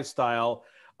trans lifestyle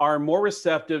are more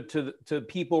receptive to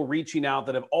people reaching out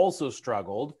that have also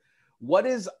struggled, what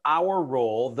is our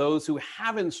role, those who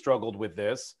haven't struggled with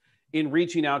this, in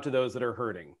reaching out to those that are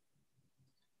hurting?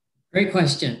 Great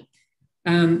question.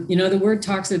 The word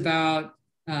talks about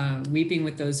weeping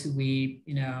with those who weep,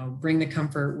 bring the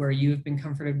comfort where you have been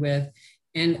comforted with.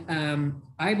 And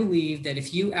I believe that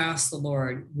if you ask the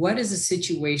Lord, what is a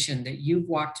situation that you've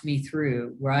walked me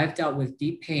through where I've dealt with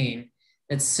deep pain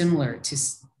that's similar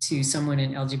to someone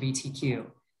in LGBTQ,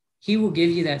 he will give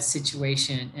you that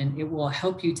situation, and it will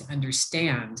help you to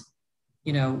understand,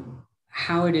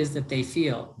 how it is that they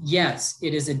feel. Yes,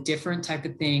 it is a different type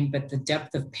of thing, but the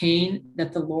depth of pain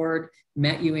that the Lord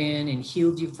met you in and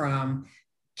healed you from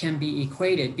can be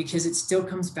equated, because it still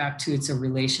comes back to, it's a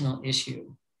relational issue,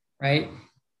 right?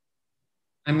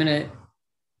 I'm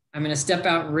gonna step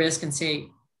out and risk and say,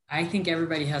 I think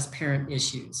everybody has parent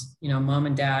issues. Mom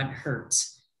and dad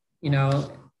hurts.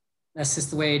 That's just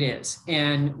the way it is.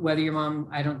 And whether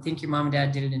I don't think your mom and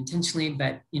dad did it intentionally,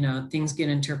 but things get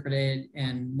interpreted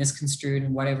and misconstrued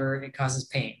and whatever, it causes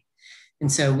pain. And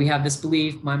so we have this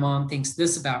belief, my mom thinks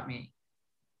this about me.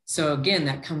 So again,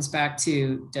 that comes back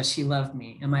to, does she love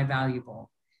me? Am I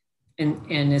valuable? And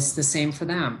it's the same for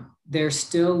them. They're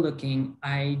still looking,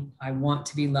 I want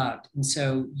to be loved. And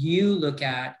so you look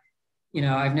at,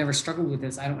 I've never struggled with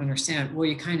this, I don't understand. Well,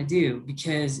 you kind of do,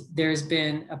 because there's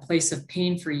been a place of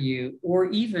pain for you, or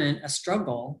even a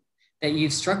struggle that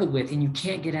you've struggled with and you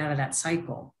can't get out of that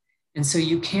cycle. And so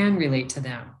you can relate to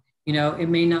them. It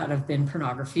may not have been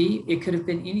pornography. It could have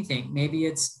been anything. Maybe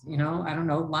it's, I don't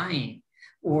know, lying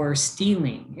or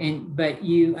stealing. But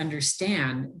you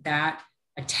understand that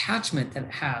attachment that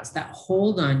it has, that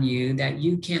hold on you that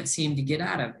you can't seem to get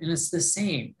out of. And it's the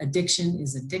same. Addiction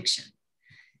is addiction.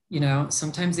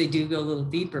 Sometimes they do go a little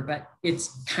deeper, but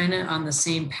it's kind of on the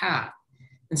same path.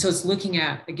 And so it's looking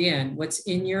at, again, what's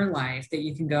in your life that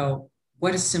you can go,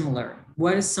 what is similar?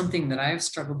 What is something that I have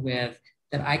struggled with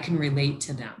that I can relate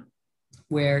to them,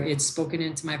 where it's spoken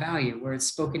into my value, where it's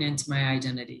spoken into my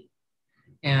identity,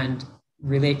 and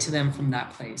relate to them from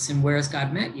that place. And where has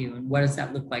God met you? And what does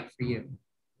that look like for you?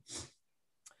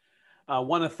 I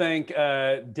want to thank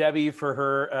Debbie for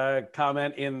her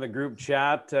comment in the group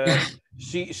chat.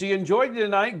 She enjoyed it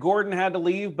tonight. Gordon had to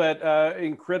leave, but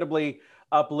incredibly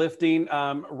uplifting.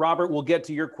 Robert, we'll get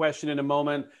to your question in a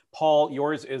moment. Paul,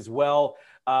 yours as well.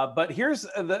 But here's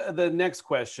the next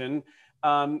question,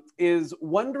 is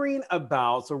wondering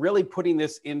about, so really putting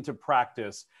this into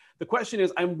practice. The question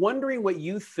is, I'm wondering what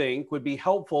you think would be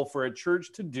helpful for a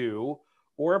church to do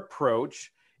or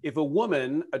approach if a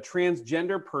woman, a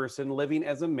transgender person living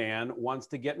as a man, wants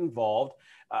to get involved.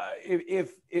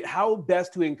 How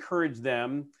best to encourage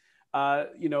them,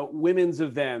 women's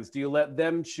events, do you let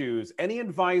them choose? Any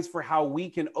advice for how we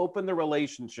can open the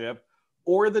relationship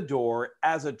or the door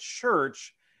as a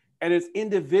church and as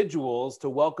individuals to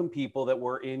welcome people that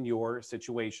were in your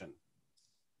situation?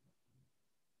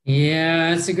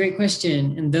 Yeah, that's a great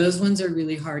question. And those ones are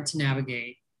really hard to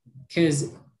navigate,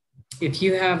 because if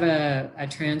you have a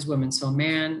trans woman, so a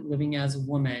man living as a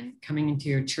woman coming into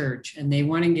your church and they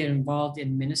want to get involved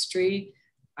in ministry,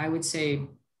 I would say,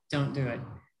 don't do it.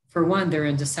 For one, they're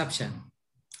in deception.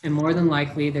 And more than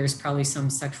likely, there's probably some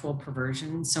sexual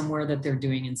perversion somewhere that they're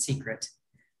doing in secret.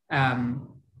 And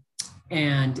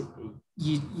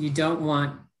you don't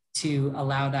want to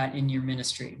allow that in your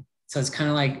ministry. So it's kind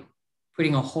of like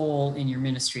putting a hole in your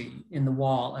ministry, in the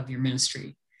wall of your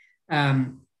ministry.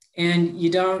 And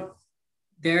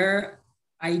their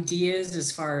ideas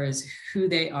as far as who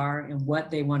they are and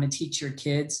what they want to teach your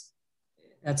kids,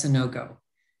 that's a no-go,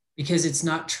 because it's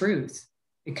not truth.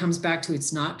 It comes back to,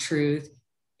 it's not truth.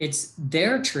 It's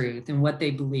their truth and what they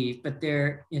believe, but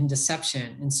they're in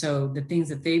deception. And so the things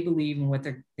that they believe and what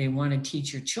they want to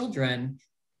teach your children,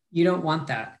 you don't want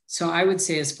that. So I would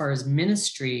say, as far as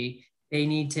ministry, they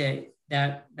need to,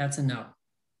 that's a no.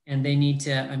 And they need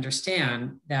to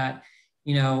understand that,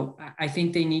 I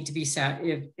think they need to be sat.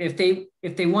 If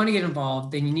they want to get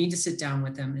involved, then you need to sit down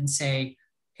with them and say,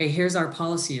 hey, here's our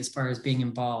policy as far as being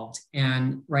involved.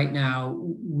 And right now,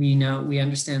 we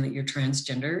understand that you're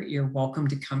transgender. You're welcome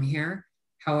to come here.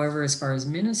 However, as far as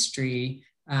ministry,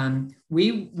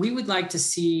 we would like to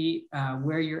see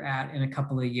where you're at in a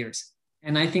couple of years.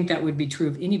 And I think that would be true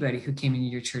of anybody who came into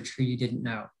your church who you didn't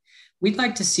know. We'd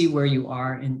like to see where you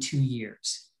are in 2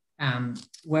 years.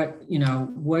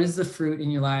 What is the fruit in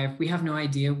your life? We have no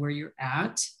idea where you're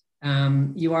at.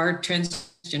 You are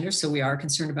transgender, so we are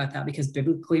concerned about that, because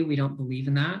biblically we don't believe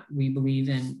in that. We believe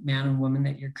in man and woman,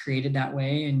 that you're created that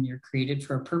way and you're created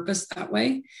for a purpose that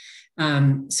way.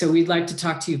 So we'd like to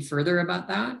talk to you further about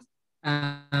that.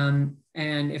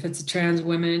 And if it's a trans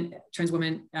woman,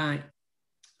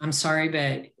 I'm sorry,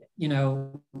 but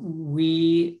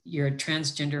you're a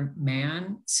transgender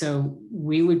man, so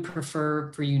we would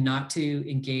prefer for you not to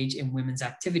engage in women's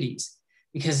activities,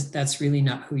 because that's really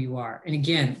not who you are. And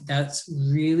again, that's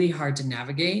really hard to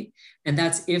navigate. And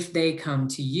that's if they come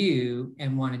to you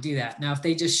and want to do that. Now, if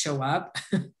they just show up,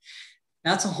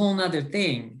 that's a whole nother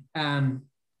thing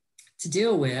to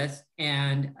deal with.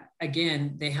 And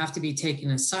again, they have to be taken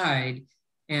aside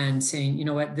and saying, you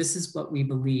know what, this is what we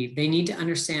believe. They need to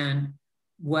understand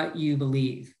what you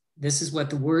believe. This is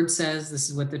what the word says. This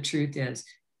is what the truth is.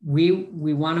 We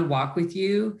want to walk with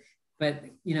you, but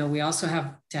we also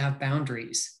have to have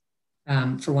boundaries.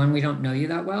 For one, we don't know you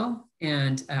that well,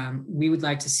 and we would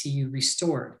like to see you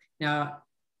restored. Now,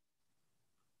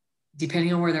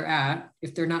 depending on where they're at,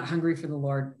 if they're not hungry for the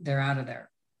Lord, they're out of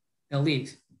there. They'll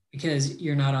leave because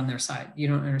you're not on their side. You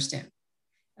don't understand.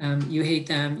 You hate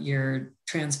them. You're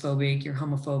transphobic. You're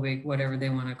homophobic, whatever they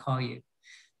want to call you.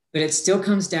 But it still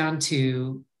comes down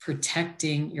to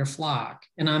protecting your flock.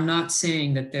 And I'm not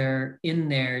saying that they're in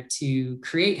there to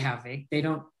create havoc. They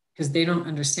don't, because they don't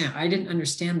understand. I didn't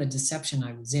understand the deception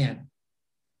I was in.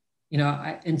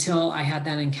 Until I had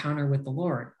that encounter with the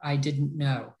Lord, I didn't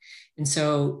know. And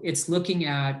so it's looking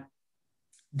at,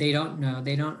 they don't know,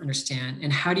 they don't understand.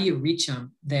 And how do you reach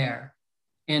them there?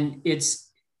 And it's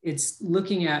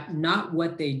looking at not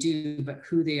what they do, but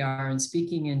who they are, and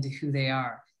speaking into who they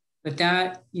are. But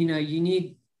that, you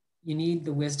need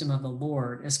the wisdom of the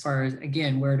Lord as far as,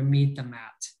 again, where to meet them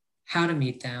at, how to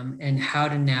meet them, and how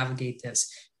to navigate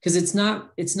this. Because it's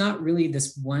not really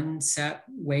this one set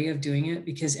way of doing it,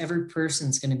 because every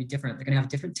person's going to be different. They're going to have a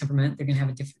different temperament. They're going to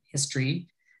have a different history.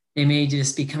 They may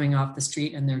just be coming off the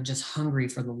street and they're just hungry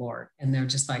for the Lord. And they're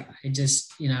just like,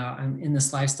 I'm in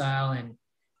this lifestyle, and,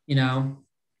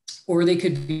 or they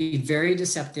could be very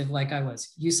deceptive like I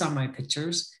was. You saw my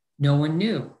pictures. No one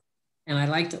knew. And I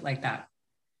liked it like that.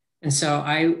 And so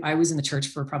I was in the church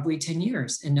for probably 10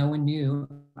 years, and no one knew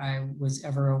I was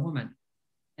ever a woman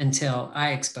until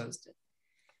I exposed it.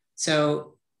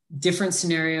 So different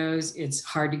scenarios, it's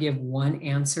hard to give one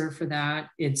answer for that.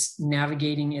 It's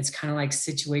navigating, it's kind of like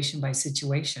situation by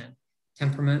situation,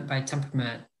 temperament by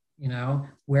temperament,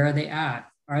 where are they at?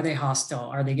 Are they hostile?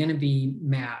 Are they going to be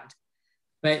mad?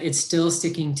 But it's still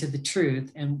sticking to the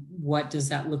truth. And what does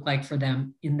that look like for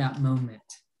them in that moment?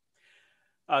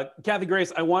 Kathy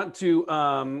Grace, I want to,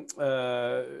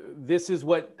 this is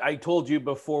what I told you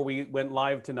before we went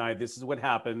live tonight. This is what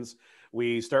happens.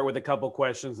 We start with a couple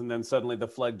questions, and then suddenly the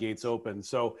floodgates open.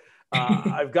 So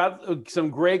I've got some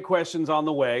great questions on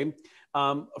the way.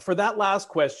 For that last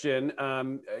question,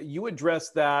 you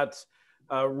addressed that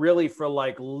really for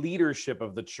like leadership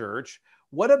of the church.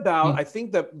 What about, I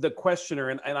think the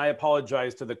questioner, and I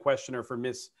apologize to the questioner for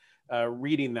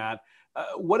misreading that.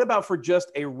 What about for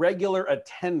just a regular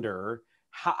attender?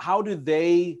 How do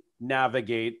they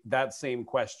navigate that same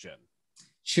question?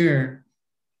 Sure.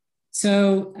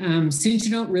 So since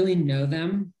you don't really know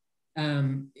them,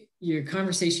 your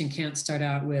conversation can't start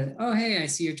out with, oh, hey, I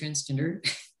see you're transgender.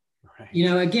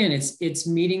 Right. Again, it's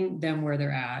meeting them where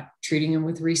they're at, treating them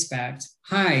with respect.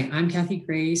 Hi, I'm Kathy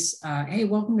Grace. Hey,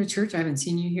 welcome to church. I haven't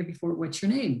seen you here before. What's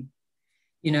your name?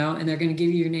 And they're going to give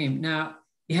you your name. Now,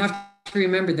 you have to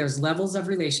remember there's levels of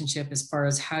relationship as far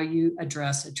as how you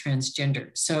address a transgender.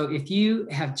 So if you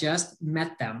have just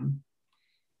met them,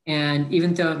 and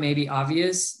even though it may be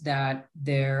obvious that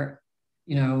they're,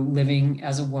 living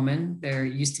as a woman, they're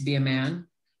used to be a man,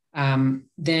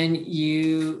 then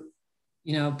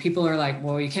people are like,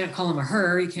 well, you can't call him a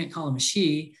her, you can't call him a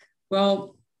she.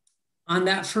 Well, on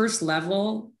that first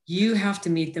level, you have to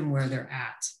meet them where they're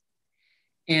at.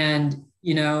 And,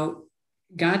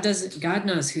 God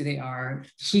knows who they are.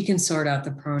 He can sort out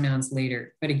the pronouns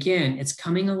later. But again, it's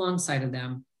coming alongside of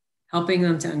them, helping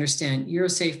them to understand you're a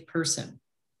safe person.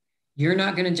 You're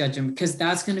not going to judge them, because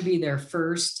that's going to be their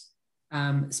first,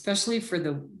 especially for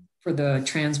the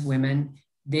trans women,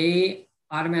 they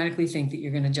automatically think that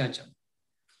you're going to judge them.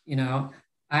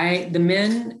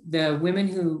 The women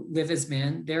who live as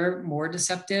men, they're more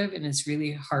deceptive, and it's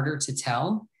really harder to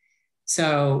tell.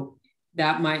 So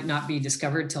that might not be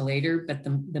discovered till later, but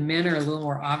the men are a little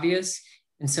more obvious.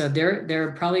 And so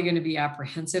they're probably going to be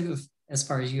apprehensive as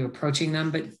far as you approaching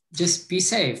them, but just be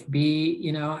safe.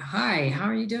 Be, hi, how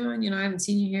are you doing? I haven't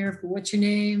seen you here. What's your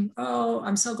name? Oh,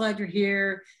 I'm so glad you're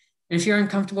here. And if you're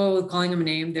uncomfortable with calling them a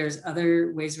name, there's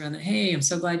other ways around that. Hey, I'm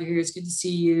so glad you're here. It's good to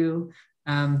see you.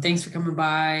 Thanks for coming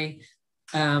by.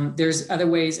 There's other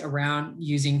ways around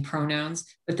using pronouns.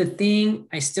 But the thing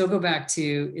I still go back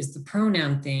to is the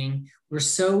pronoun thing. We're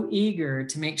so eager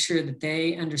to make sure that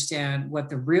they understand what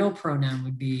the real pronoun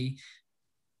would be,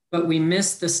 but we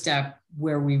miss the step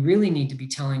where we really need to be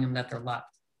telling them that they're loved.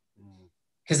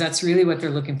 Because that's really what they're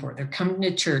looking for. They're coming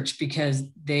to church because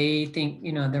they think,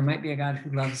 there might be a God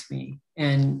who loves me.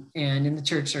 And in the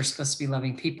church, they're supposed to be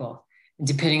loving people. And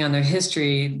depending on their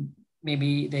history,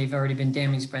 maybe they've already been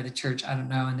damaged by the church. I don't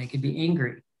know. And they could be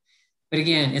angry. But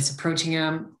again, it's approaching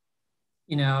them,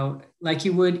 like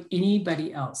you would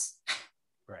anybody else.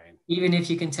 Right. Even if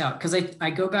you can tell. Because I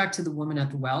go back to the woman at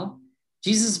the well.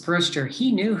 Jesus approached her.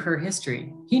 He knew her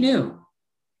history. He knew.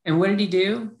 And what did he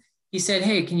do? He said,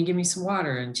 hey, can you give me some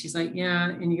water? And she's like, yeah.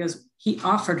 And he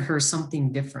offered her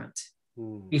something different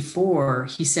before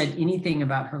he said anything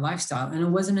about her lifestyle. And it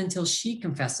wasn't until she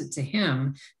confessed it to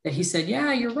him that he said,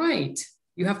 yeah, you're right.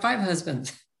 You have 5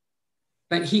 husbands.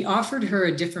 But he offered her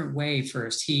a different way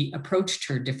first. He approached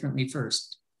her differently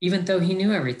first, even though he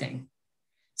knew everything.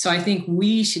 So I think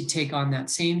we should take on that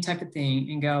same type of thing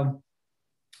and go,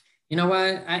 you know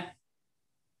what?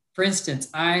 For instance,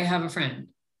 I have a friend.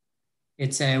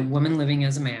 It's a woman living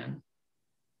as a man.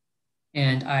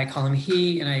 And I call him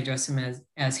he, and I address him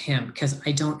as him, because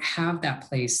I don't have that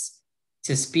place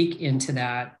to speak into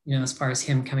that, as far as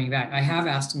him coming back. I have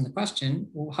asked him the question,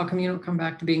 well, how come you don't come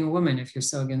back to being a woman if you're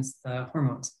so against the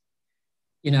hormones?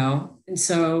 And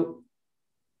so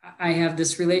I have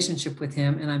this relationship with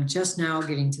him, and I'm just now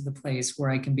getting to the place where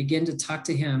I can begin to talk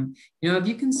to him. Have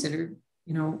you considered,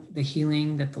 the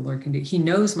healing that the Lord can do? He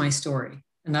knows my story,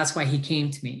 and that's why he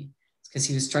came to me. It's because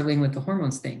he was struggling with the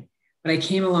hormones thing. But I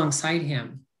came alongside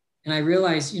him, and I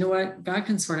realized, what? God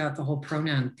can sort out the whole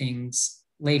pronoun things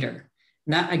later.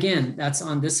 And that, again, that's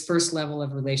on this first level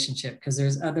of relationship, because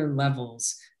there's other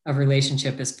levels of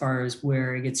relationship as far as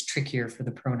where it gets trickier for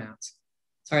the pronouns.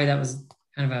 Sorry, that was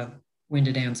kind of a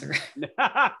winded answer.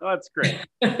 That's great.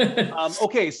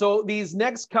 Okay, so these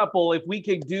next couple, if we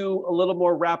could do a little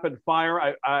more rapid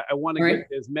fire, I want to get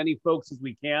as many folks as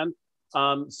we can.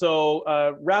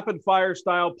 So rapid fire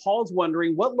style, Paul's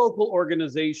wondering what local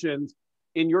organizations,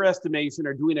 in your estimation,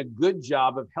 are doing a good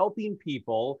job of helping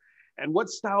people, and what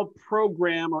style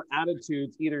program or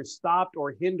attitudes either stopped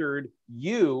or hindered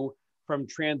you from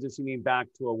transitioning back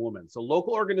to a woman? So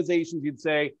local organizations, you'd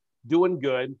say, doing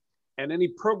good, and any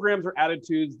programs or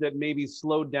attitudes that maybe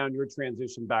slowed down your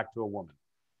transition back to a woman.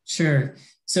 Sure.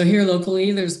 So here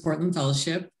locally, there's Portland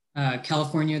Fellowship.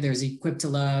 California, there's Equip to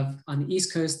Love. On the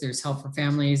East Coast, there's Help for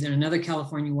Families. And another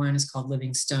California one is called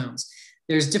Living Stones.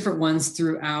 There's different ones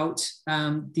throughout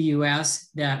the US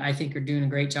that I think are doing a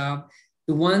great job.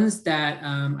 The ones that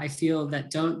I feel that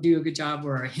don't do a good job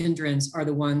or are a hindrance are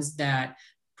the ones that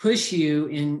push you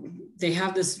in. They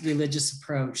have this religious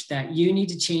approach that you need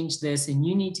to change this and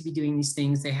you need to be doing these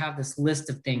things. They have this list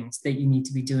of things that you need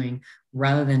to be doing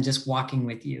rather than just walking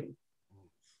with you.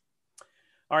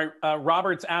 All right,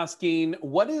 Robert's asking,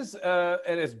 what is,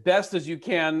 as best as you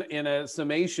can in a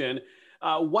summation,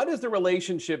 what is the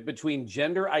relationship between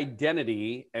gender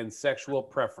identity and sexual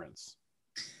preference?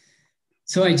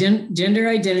 So gender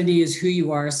identity is who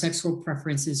you are. Sexual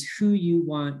preference is who you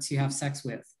want to have sex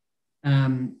with,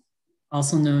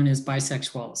 also known as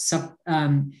bisexual.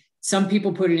 Some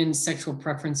people put it in sexual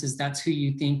preferences. That's who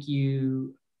you think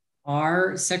you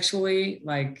are sexually.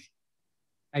 Like,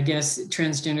 I guess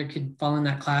transgender could fall in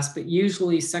that class, but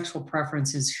usually sexual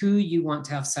preference is who you want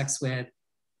to have sex with.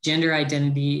 Gender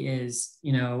identity is,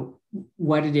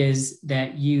 what it is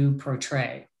that you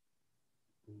portray.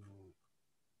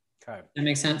 Okay. That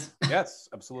makes sense? Yes,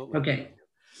 absolutely. Okay.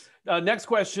 Next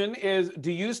question is,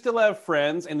 do you still have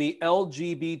friends in the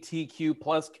LGBTQ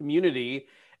plus community,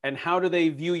 and how do they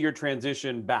view your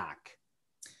transition back?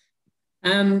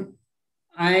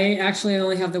 I actually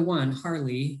only have the one,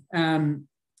 Harley.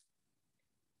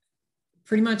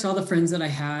 Pretty much all the friends that I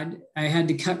had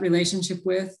to cut relationship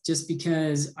with just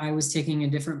because I was taking a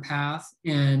different path,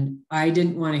 and I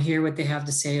didn't want to hear what they have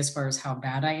to say as far as how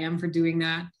bad I am for doing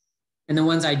that. And the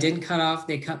ones I didn't cut off,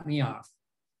 they cut me off.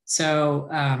 So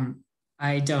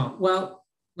I don't. Well,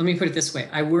 let me put it this way.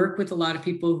 I work with a lot of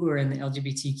people who are in the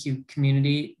LGBTQ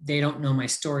community. They don't know my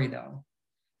story though.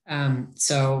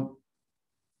 So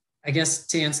I guess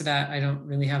to answer that, I don't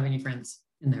really have any friends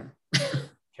in there.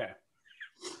 Okay.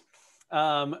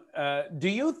 Do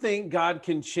you think God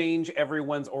can change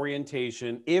everyone's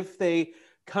orientation if they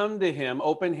come to him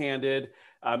open-handed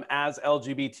as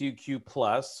LGBTQ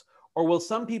plus, or will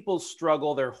some people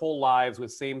struggle their whole lives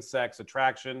with same-sex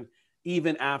attraction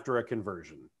even after a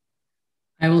conversion?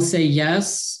 I will say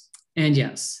yes and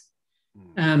yes.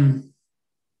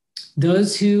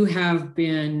 Those who have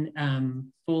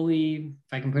been fully,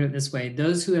 if I can put it this way,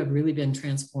 those who have really been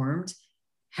transformed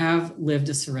have lived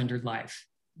a surrendered life.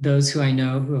 Those who I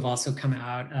know who have also come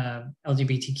out of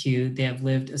LGBTQ, they have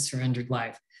lived a surrendered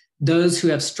life. Those who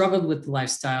have struggled with the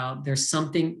lifestyle, there's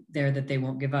something there that they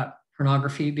won't give up.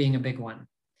 Pornography being a big one.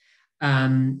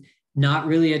 Not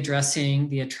really addressing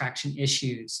the attraction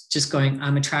issues, just going,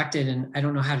 I'm attracted and I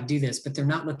don't know how to do this, but they're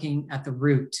not looking at the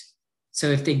root. So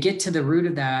if they get to the root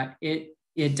of that, it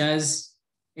does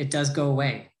go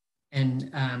away.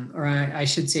 And, or I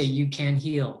should say, you can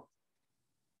heal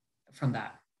from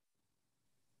that.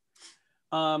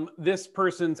 This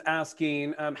person's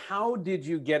asking, how did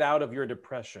you get out of your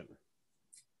depression?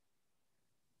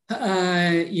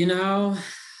 You know,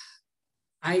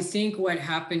 I think what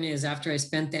happened is after I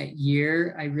spent that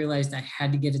year, I realized I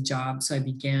had to get a job. So I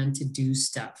began to do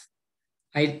stuff.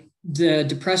 The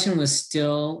depression was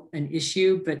still an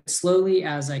issue, but slowly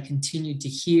as I continued to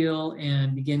heal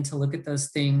and begin to look at those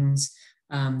things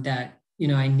that, you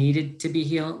know, I needed to be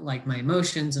healed, like my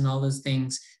emotions and all those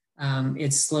things,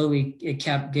 it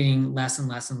kept getting less and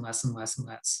less and less and less and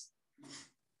less.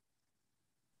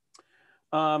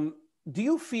 Do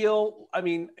you feel, I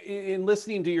mean, in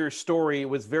listening to your story, it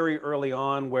was very early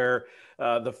on where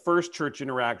the first church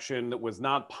interaction that was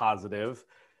not positive.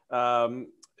 Do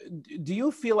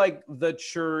you feel like the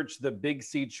church, the Big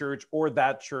C church, or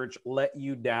that church let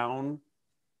you down?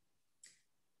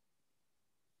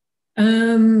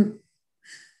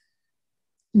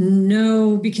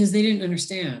 No, because they didn't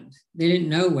understand. They didn't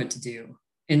know what to do.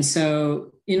 And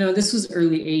so, you know, this was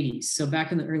early 80s. So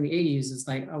back in the early 80s, it's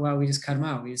like, oh, well, we just cut them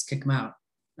out. We just kick them out.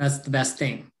 That's the best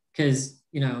thing because,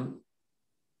 you know,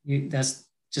 that's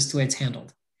just the way it's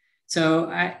handled. So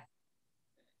I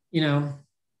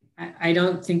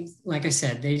don't think, like I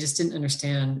said, they just didn't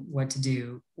understand what to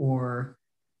do or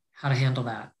how to handle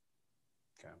that.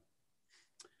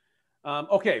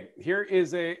 Okay, here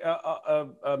is a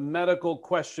medical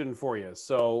question for you.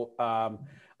 So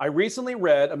I recently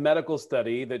read a medical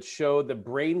study that showed the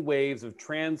brain waves of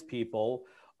trans people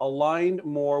aligned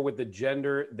more with the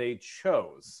gender they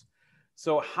chose.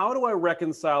 So how do I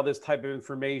reconcile this type of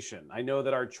information? I know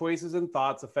that our choices and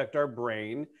thoughts affect our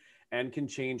brain and can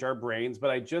change our brains, but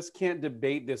I just can't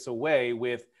debate this away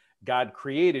with God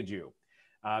created you.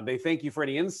 They thank you for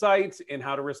any insight in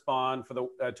how to respond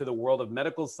to the world of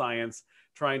medical science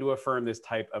trying to affirm this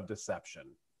type of deception.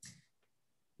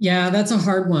 Yeah, that's a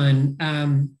hard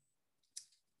one.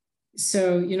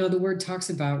 So, you know, the word talks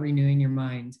about renewing your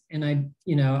mind. And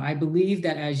I believe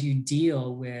that as you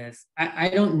deal with, I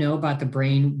don't know about the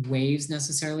brain waves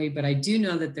necessarily, but I do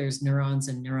know that there's neurons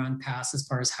and neuron paths as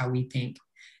far as how we think.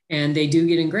 And they do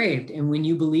get engraved. And when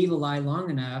you believe a lie long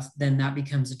enough, then that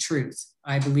becomes a truth.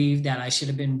 I believe that I should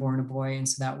have been born a boy. And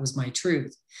so that was my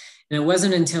truth. And it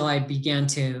wasn't until I began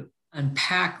to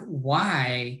unpack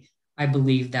why I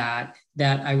believed that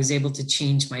I was able to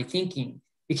change my thinking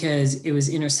because it was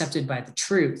intercepted by the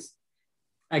truth.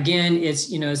 Again, it's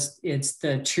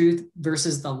the truth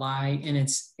versus the lie. And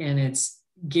it's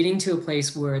getting to a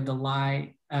place where the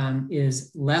lie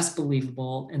is less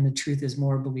believable and the truth is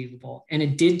more believable. And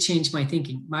it did change my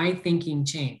thinking. My thinking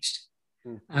changed.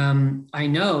 I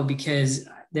know because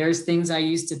there's things I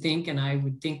used to think and I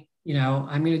would think, you know,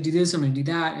 I'm going to do this, I'm going to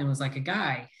do that. And it was like a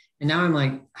guy. And now I'm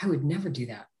like, I would never do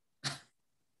that.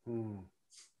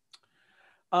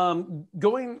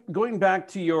 Going back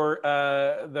to your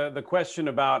the question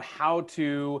about how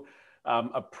to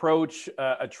approach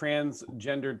a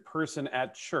transgendered person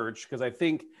at church, because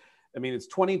I mean, it's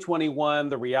 2021.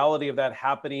 The reality of that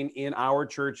happening in our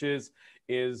churches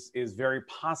is very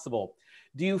possible.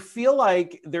 Do you feel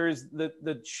like there's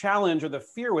the challenge or the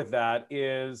fear with that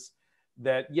is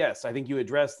that, yes, I think you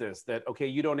addressed this, that, okay,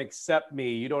 you don't accept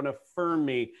me, you don't affirm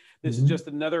me. This is just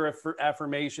another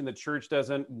affirmation the church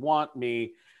doesn't want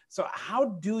me. So how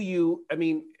do you, I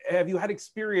mean, have you had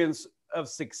experience of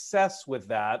success with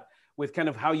that, with kind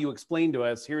of how you explain to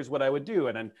us, here's what I would do,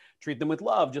 and then treat them with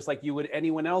love, just like you would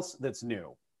anyone else that's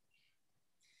new?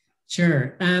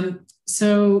 Sure.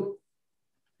 So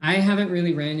I haven't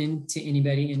really ran into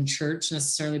anybody in church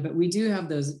necessarily, but we do have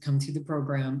those that come through the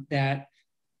program that,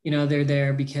 you know, they're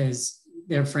there because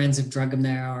their friends have drugged them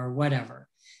there or whatever.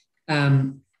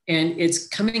 And it's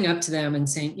coming up to them and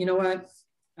saying, you know what,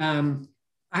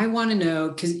 I want to know,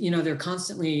 because, you know, they're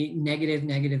constantly negative,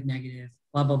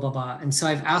 blah, blah, blah, blah. And so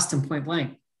I've asked them point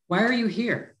blank, why are you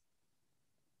here?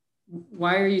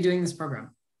 why are you doing this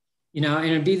program? You know, and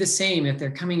it'd be the same if they're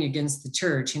coming against the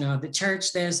church, you know, the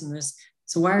church, this and this.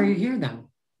 So why are you here then?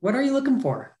 What are you looking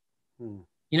for?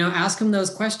 You know, ask them those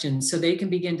questions so they can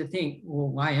begin to think, well,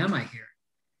 why am I here?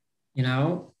 You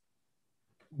know,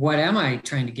 what am I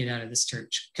trying to get out of this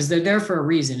church? Because they're there for a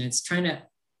reason. It's trying to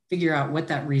figure out what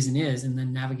that reason is and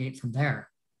then navigate from there.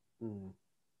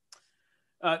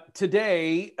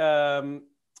 Today,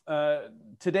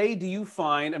 do you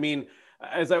find, I mean,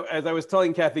 as I was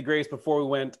telling Kathy Grace before we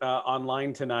went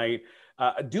online tonight,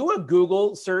 do a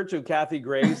Google search of Kathy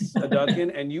Grace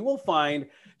Duncan, and you will find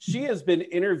she has been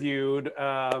interviewed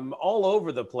all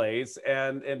over the place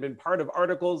and been part of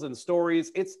articles and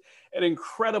stories. It's an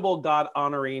incredible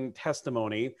God-honoring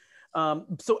testimony.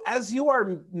 So as you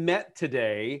are met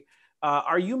today,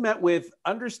 are you met with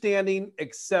understanding,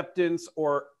 acceptance,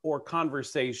 or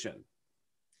conversation?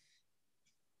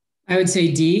 I would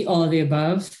say D, all of the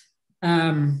above.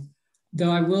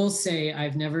 Though I will say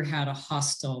I've never had a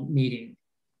hostile meeting.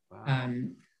 Wow.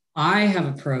 I have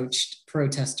approached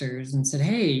protesters and said,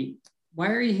 hey, why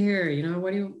are you here? You know,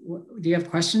 do you have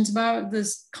questions about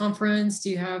this conference? Do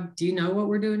you know what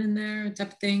we're doing in there,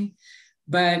 type of thing?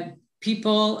 But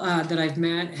people that I've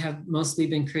met have mostly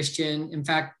been Christian. In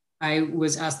fact, I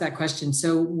was asked that question.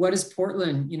 So what is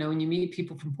Portland? You know, when you meet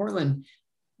people from Portland,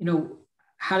 you know,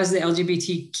 how does the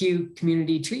LGBTQ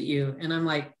community treat you? And I'm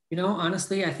like, you know,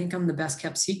 honestly, I think I'm the best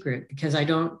kept secret because I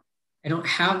don't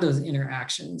have those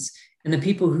interactions. And the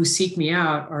people who seek me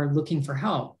out are looking for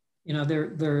help. You know,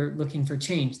 they're looking for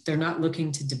change. They're not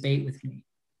looking to debate with me.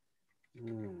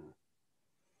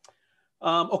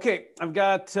 Okay, I've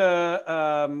got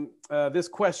this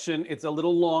question. It's a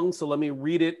little long, so let me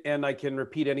read it and I can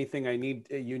repeat anything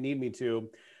you need me to.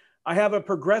 I have a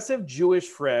progressive Jewish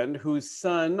friend whose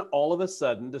son all of a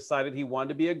sudden decided he wanted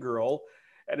to be a girl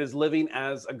and is living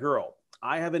as a girl.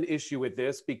 I have an issue with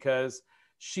this because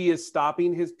she is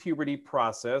stopping his puberty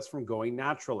process from going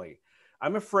naturally.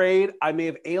 I'm afraid I may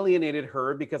have alienated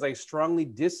her because I strongly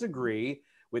disagree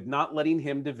with not letting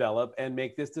him develop and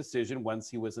make this decision once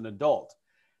he was an adult.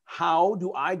 How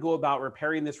do I go about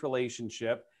repairing this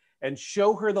relationship and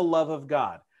show her the love of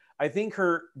God? I think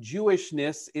her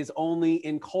Jewishness is only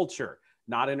in culture,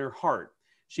 not in her heart.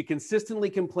 She consistently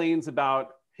complains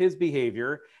about his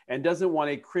behavior and doesn't want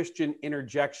a Christian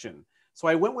interjection. So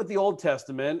I went with the Old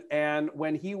Testament, and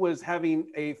when he was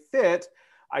having a fit,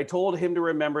 I told him to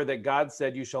remember that God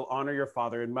said, you shall honor your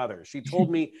father and mother. She told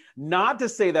me not to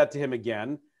say that to him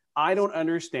again. I don't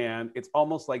understand. It's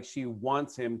almost like she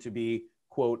wants him to be,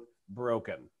 quote,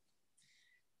 broken.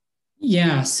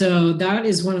 Yeah, so that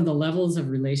is one of the levels of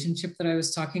relationship that I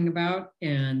was talking about,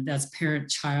 and that's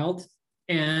parent-child.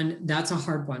 And that's a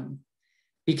hard one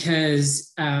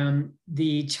because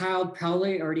the child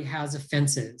probably already has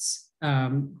offenses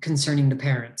concerning the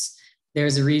parents.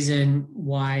 There's a reason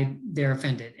why they're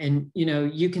offended. And, you know,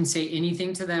 you can say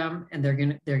anything to them and they're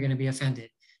gonna be offended.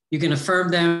 You can affirm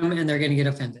them and they're gonna get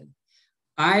offended.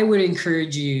 I would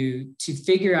encourage you to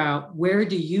figure out, where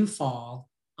do you fall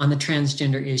on the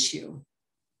transgender issue?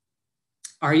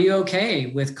 Are you okay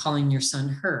with calling your son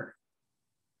her?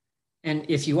 And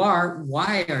if you are,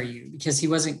 why are you? Because he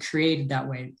wasn't created that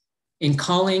way. In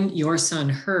calling your son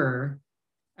her,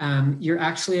 you're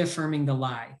actually affirming the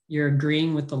lie. You're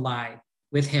agreeing with the lie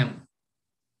with him.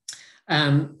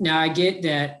 Now, I get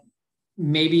that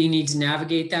maybe you need to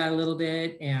navigate that a little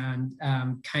bit and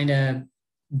kind of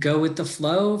go with the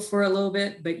flow for a little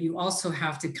bit, but you also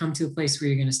have to come to a place where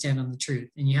you're going to stand on the truth,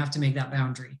 and you have to make that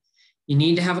boundary. You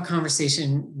need to have a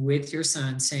conversation with your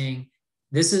son saying,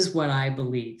 this is what I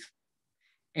believe.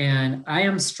 And I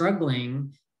am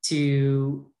struggling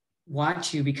to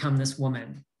watch you become this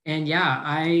woman. And yeah,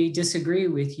 I disagree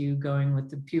with you going with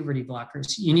the puberty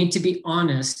blockers. You need to be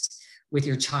honest with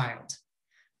your child.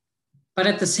 But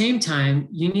at the same time,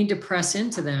 you need to press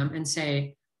into them and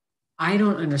say, I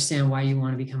don't understand why you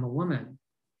want to become a woman.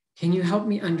 Can you help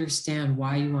me understand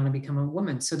why you want to become a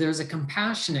woman? So there's a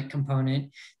compassionate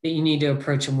component that you need to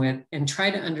approach them with and try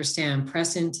to understand,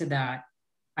 press into that.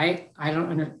 I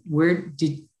don't know, where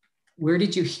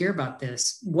did you hear about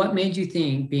this? What made you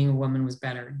think being a woman was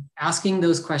better? Asking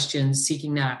those questions,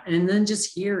 seeking that, and then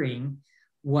just hearing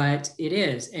what it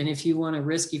is. And if you want to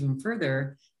risk even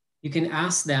further, you can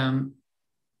ask them,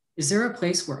 is there a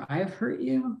place where I've hurt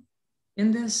you in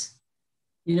this?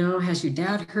 You know, has your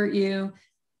dad hurt you?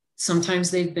 Sometimes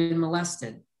they've been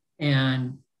molested,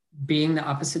 and being the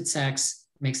opposite sex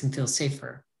makes them feel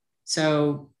safer.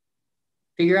 So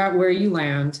figure out where you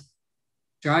land,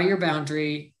 draw your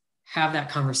boundary, have that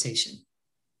conversation.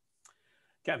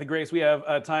 Kathy Grace, we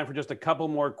have time for just a couple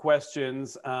more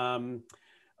questions.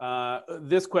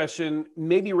 This question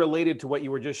may be related to what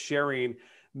you were just sharing.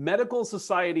 Medical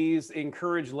societies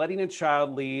encourage letting a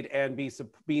child lead and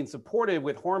being supported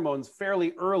with hormones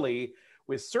fairly early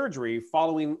with surgery,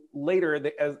 following later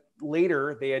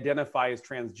they identify as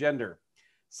transgender.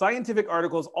 Scientific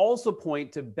articles also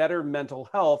point to better mental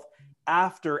health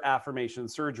after affirmation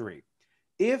surgery.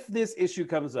 If this issue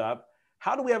comes up,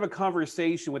 how do we have a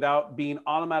conversation without being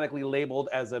automatically labeled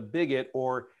as a bigot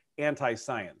or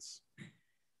anti-science?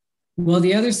 Well,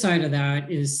 the other side of that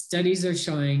is studies are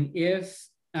showing if,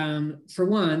 for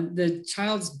one, the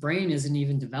child's brain isn't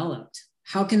even developed,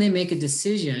 how can they make a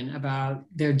decision about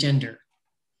their gender?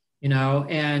 You know,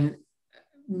 and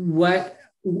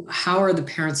how are the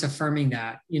parents affirming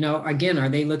that? You know, again, are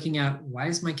they looking at, why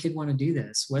does my kid want to do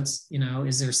this?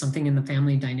 Is there something in the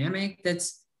family dynamic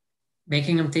that's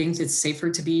making them think it's safer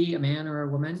to be a man or a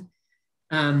woman?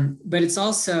 But it's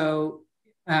also,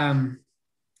 sorry,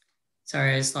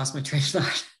 I just lost my train of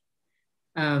thought.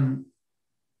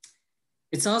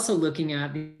 It's also looking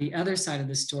at the other side of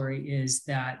the story is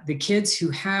that the kids who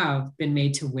have been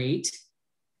made to wait,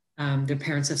 their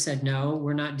parents have said, no,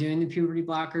 we're not doing the puberty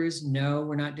blockers. No,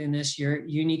 we're not doing this.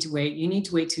 You need to wait. You need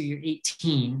to wait till you're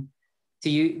 18.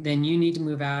 Then you need to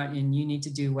move out and you need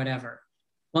to do whatever.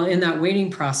 Well, in that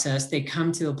waiting process, they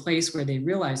come to a place where they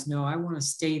realize, no, I want to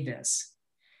stay this.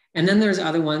 And then there's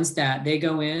other ones that they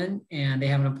go in and they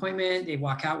have an appointment. They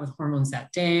walk out with hormones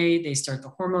that day. They start the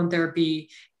hormone therapy.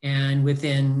 And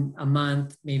within a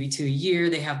month, maybe to a year,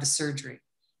 they have the surgery.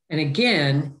 And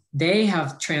again, they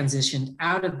have transitioned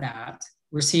out of that.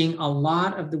 We're seeing a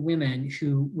lot of the women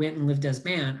who went and lived as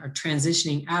man are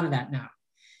transitioning out of that now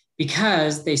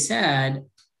because they said,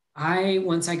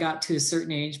 once I got to a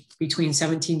certain age, between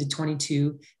 17 to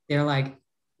 22, they're like,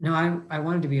 no, I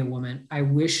wanted to be a woman. I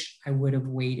wish I would have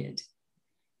waited.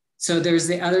 So there's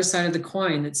the other side of the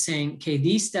coin that's saying, okay,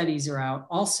 these studies are out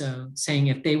also saying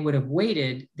if they would have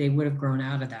waited, they would have grown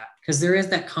out of that. Because there is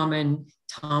that common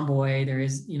tomboy, there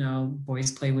is,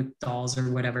 boys play with dolls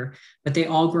or whatever, but they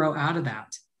all grow out of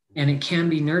that. And it can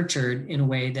be nurtured in a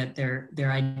way that their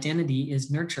identity is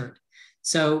nurtured.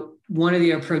 So one of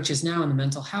the approaches now in the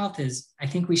mental health is, I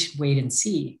think we should wait and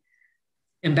see.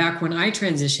 And back when I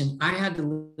transitioned, I had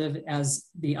to live as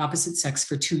the opposite sex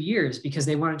for 2 years because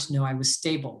they wanted to know I was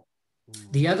stable.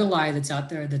 The other lie that's out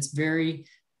there that's very,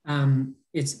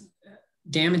 it's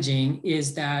damaging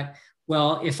is that,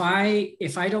 well, if I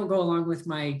don't go along with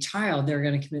my child, they're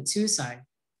going to commit suicide.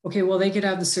 Okay, well, they could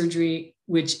have the surgery,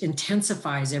 which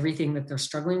intensifies everything that they're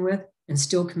struggling with and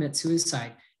still commit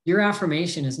suicide. Your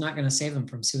affirmation is not going to save them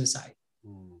from suicide.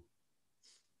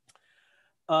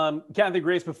 Kathy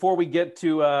Grace, before we get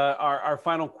to our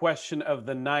final question of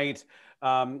the night,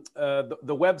 the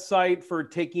website for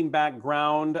Taking Back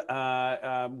Ground,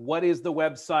 what is the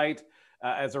website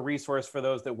as a resource for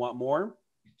those that want more?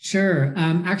 Sure.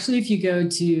 Actually, if you go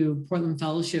to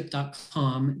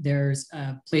portlandfellowship.com, there's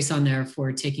a place on there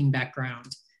for Taking Back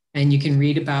Ground, and you can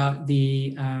read about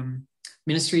the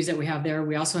ministries that we have there.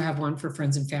 We also have one for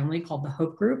friends and family called the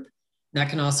Hope Group. That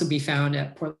can also be found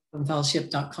at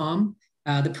portlandfellowship.com.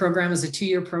 The program is a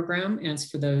 2-year program, and it's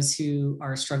for those who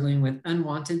are struggling with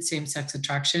unwanted same-sex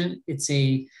attraction. It's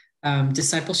a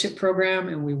discipleship program,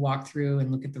 and we walk through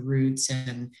and look at the roots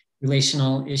and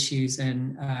relational issues,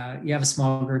 and you have a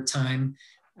small group time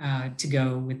to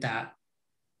go with that.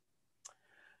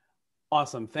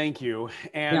 Awesome, thank you.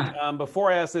 And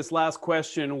before I ask this last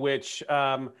question, which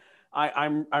I'm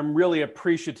really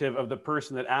appreciative of the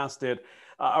person that asked it,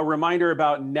 a reminder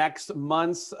about next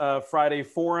month's Friday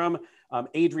Forum.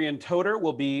 Adrian Toder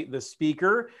will be the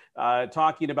speaker,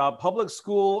 talking about public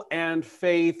school and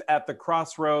faith at the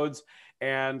crossroads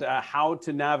and how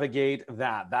to navigate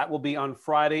that. That will be on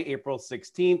Friday, April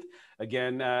 16th.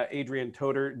 Again, Adrian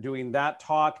Toder doing that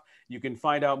talk. You can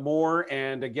find out more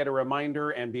and get a reminder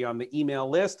and be on the email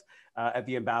list at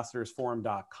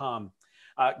theambassadorsforum.com.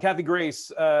 Kathy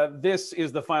Grace, this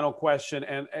is the final question.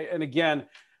 And again,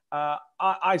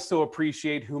 I so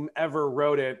appreciate whomever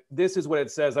wrote it. This is what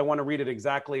it says. I want to read it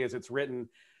exactly as it's written.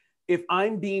 If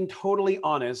I'm being totally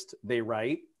honest, they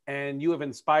write, and you have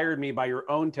inspired me by your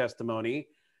own testimony,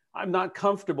 I'm not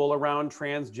comfortable around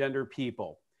transgender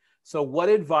people. So what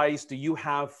advice do you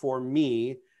have for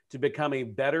me to become a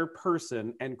better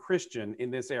person and Christian in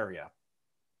this area?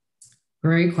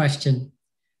 Great question.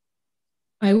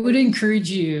 I would encourage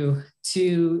you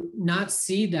to not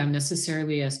see them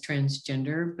necessarily as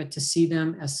transgender, but to see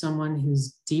them as someone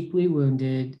who's deeply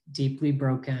wounded, deeply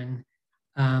broken.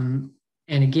 And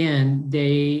again,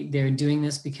 they're doing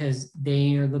this because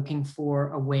they are looking for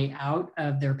a way out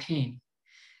of their pain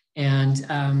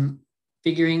and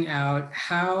figuring out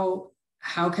how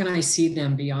how can I see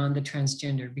them beyond the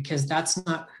transgender? Because that's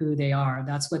not who they are.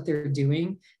 That's what they're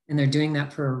doing. And they're doing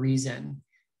that for a reason.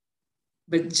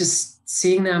 But just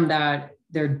seeing them that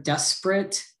they're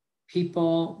desperate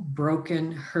people,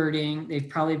 broken, hurting. They've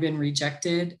probably been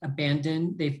rejected,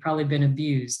 abandoned. They've probably been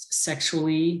abused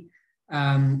sexually,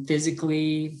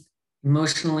 physically,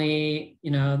 emotionally.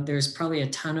 You know, there's probably a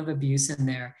ton of abuse in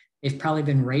there. They've probably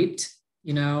been raped.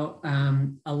 You know,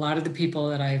 a lot of the people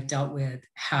that I've dealt with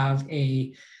have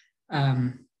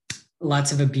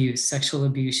lots of abuse, sexual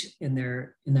abuse in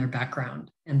their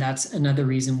background. And that's another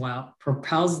reason why it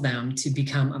propels them to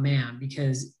become a man,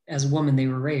 because as a woman, they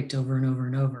were raped over and over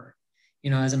and over. You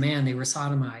know, as a man, they were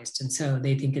sodomized. And so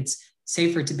they think it's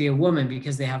safer to be a woman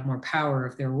because they have more power.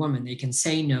 If they're a woman, they can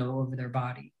say no over their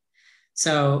body.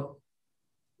 So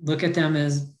look at them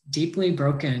as deeply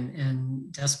broken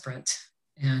and desperate,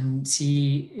 and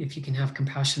see if you can have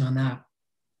compassion on that.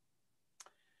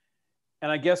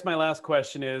 And I guess my last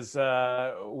question is,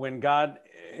 when God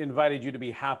invited you to be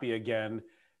happy again,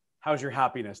 how's your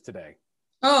happiness today?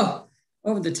 Oh,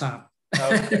 over the top.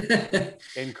 Okay.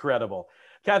 Incredible.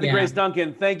 Kathy Grace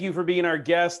Duncan, thank you for being our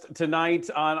guest tonight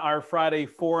on our Friday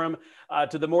Forum.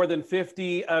 To the more than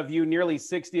 50 of you, nearly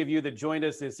 60 of you that joined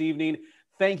us this evening,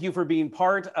 thank you for being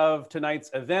part of tonight's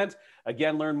event.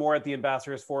 Again, learn more at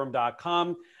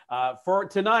theambassadorsforum.com. For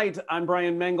tonight, I'm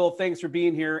Brian Mengel. Thanks for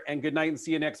being here, and good night, and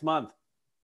see you next month.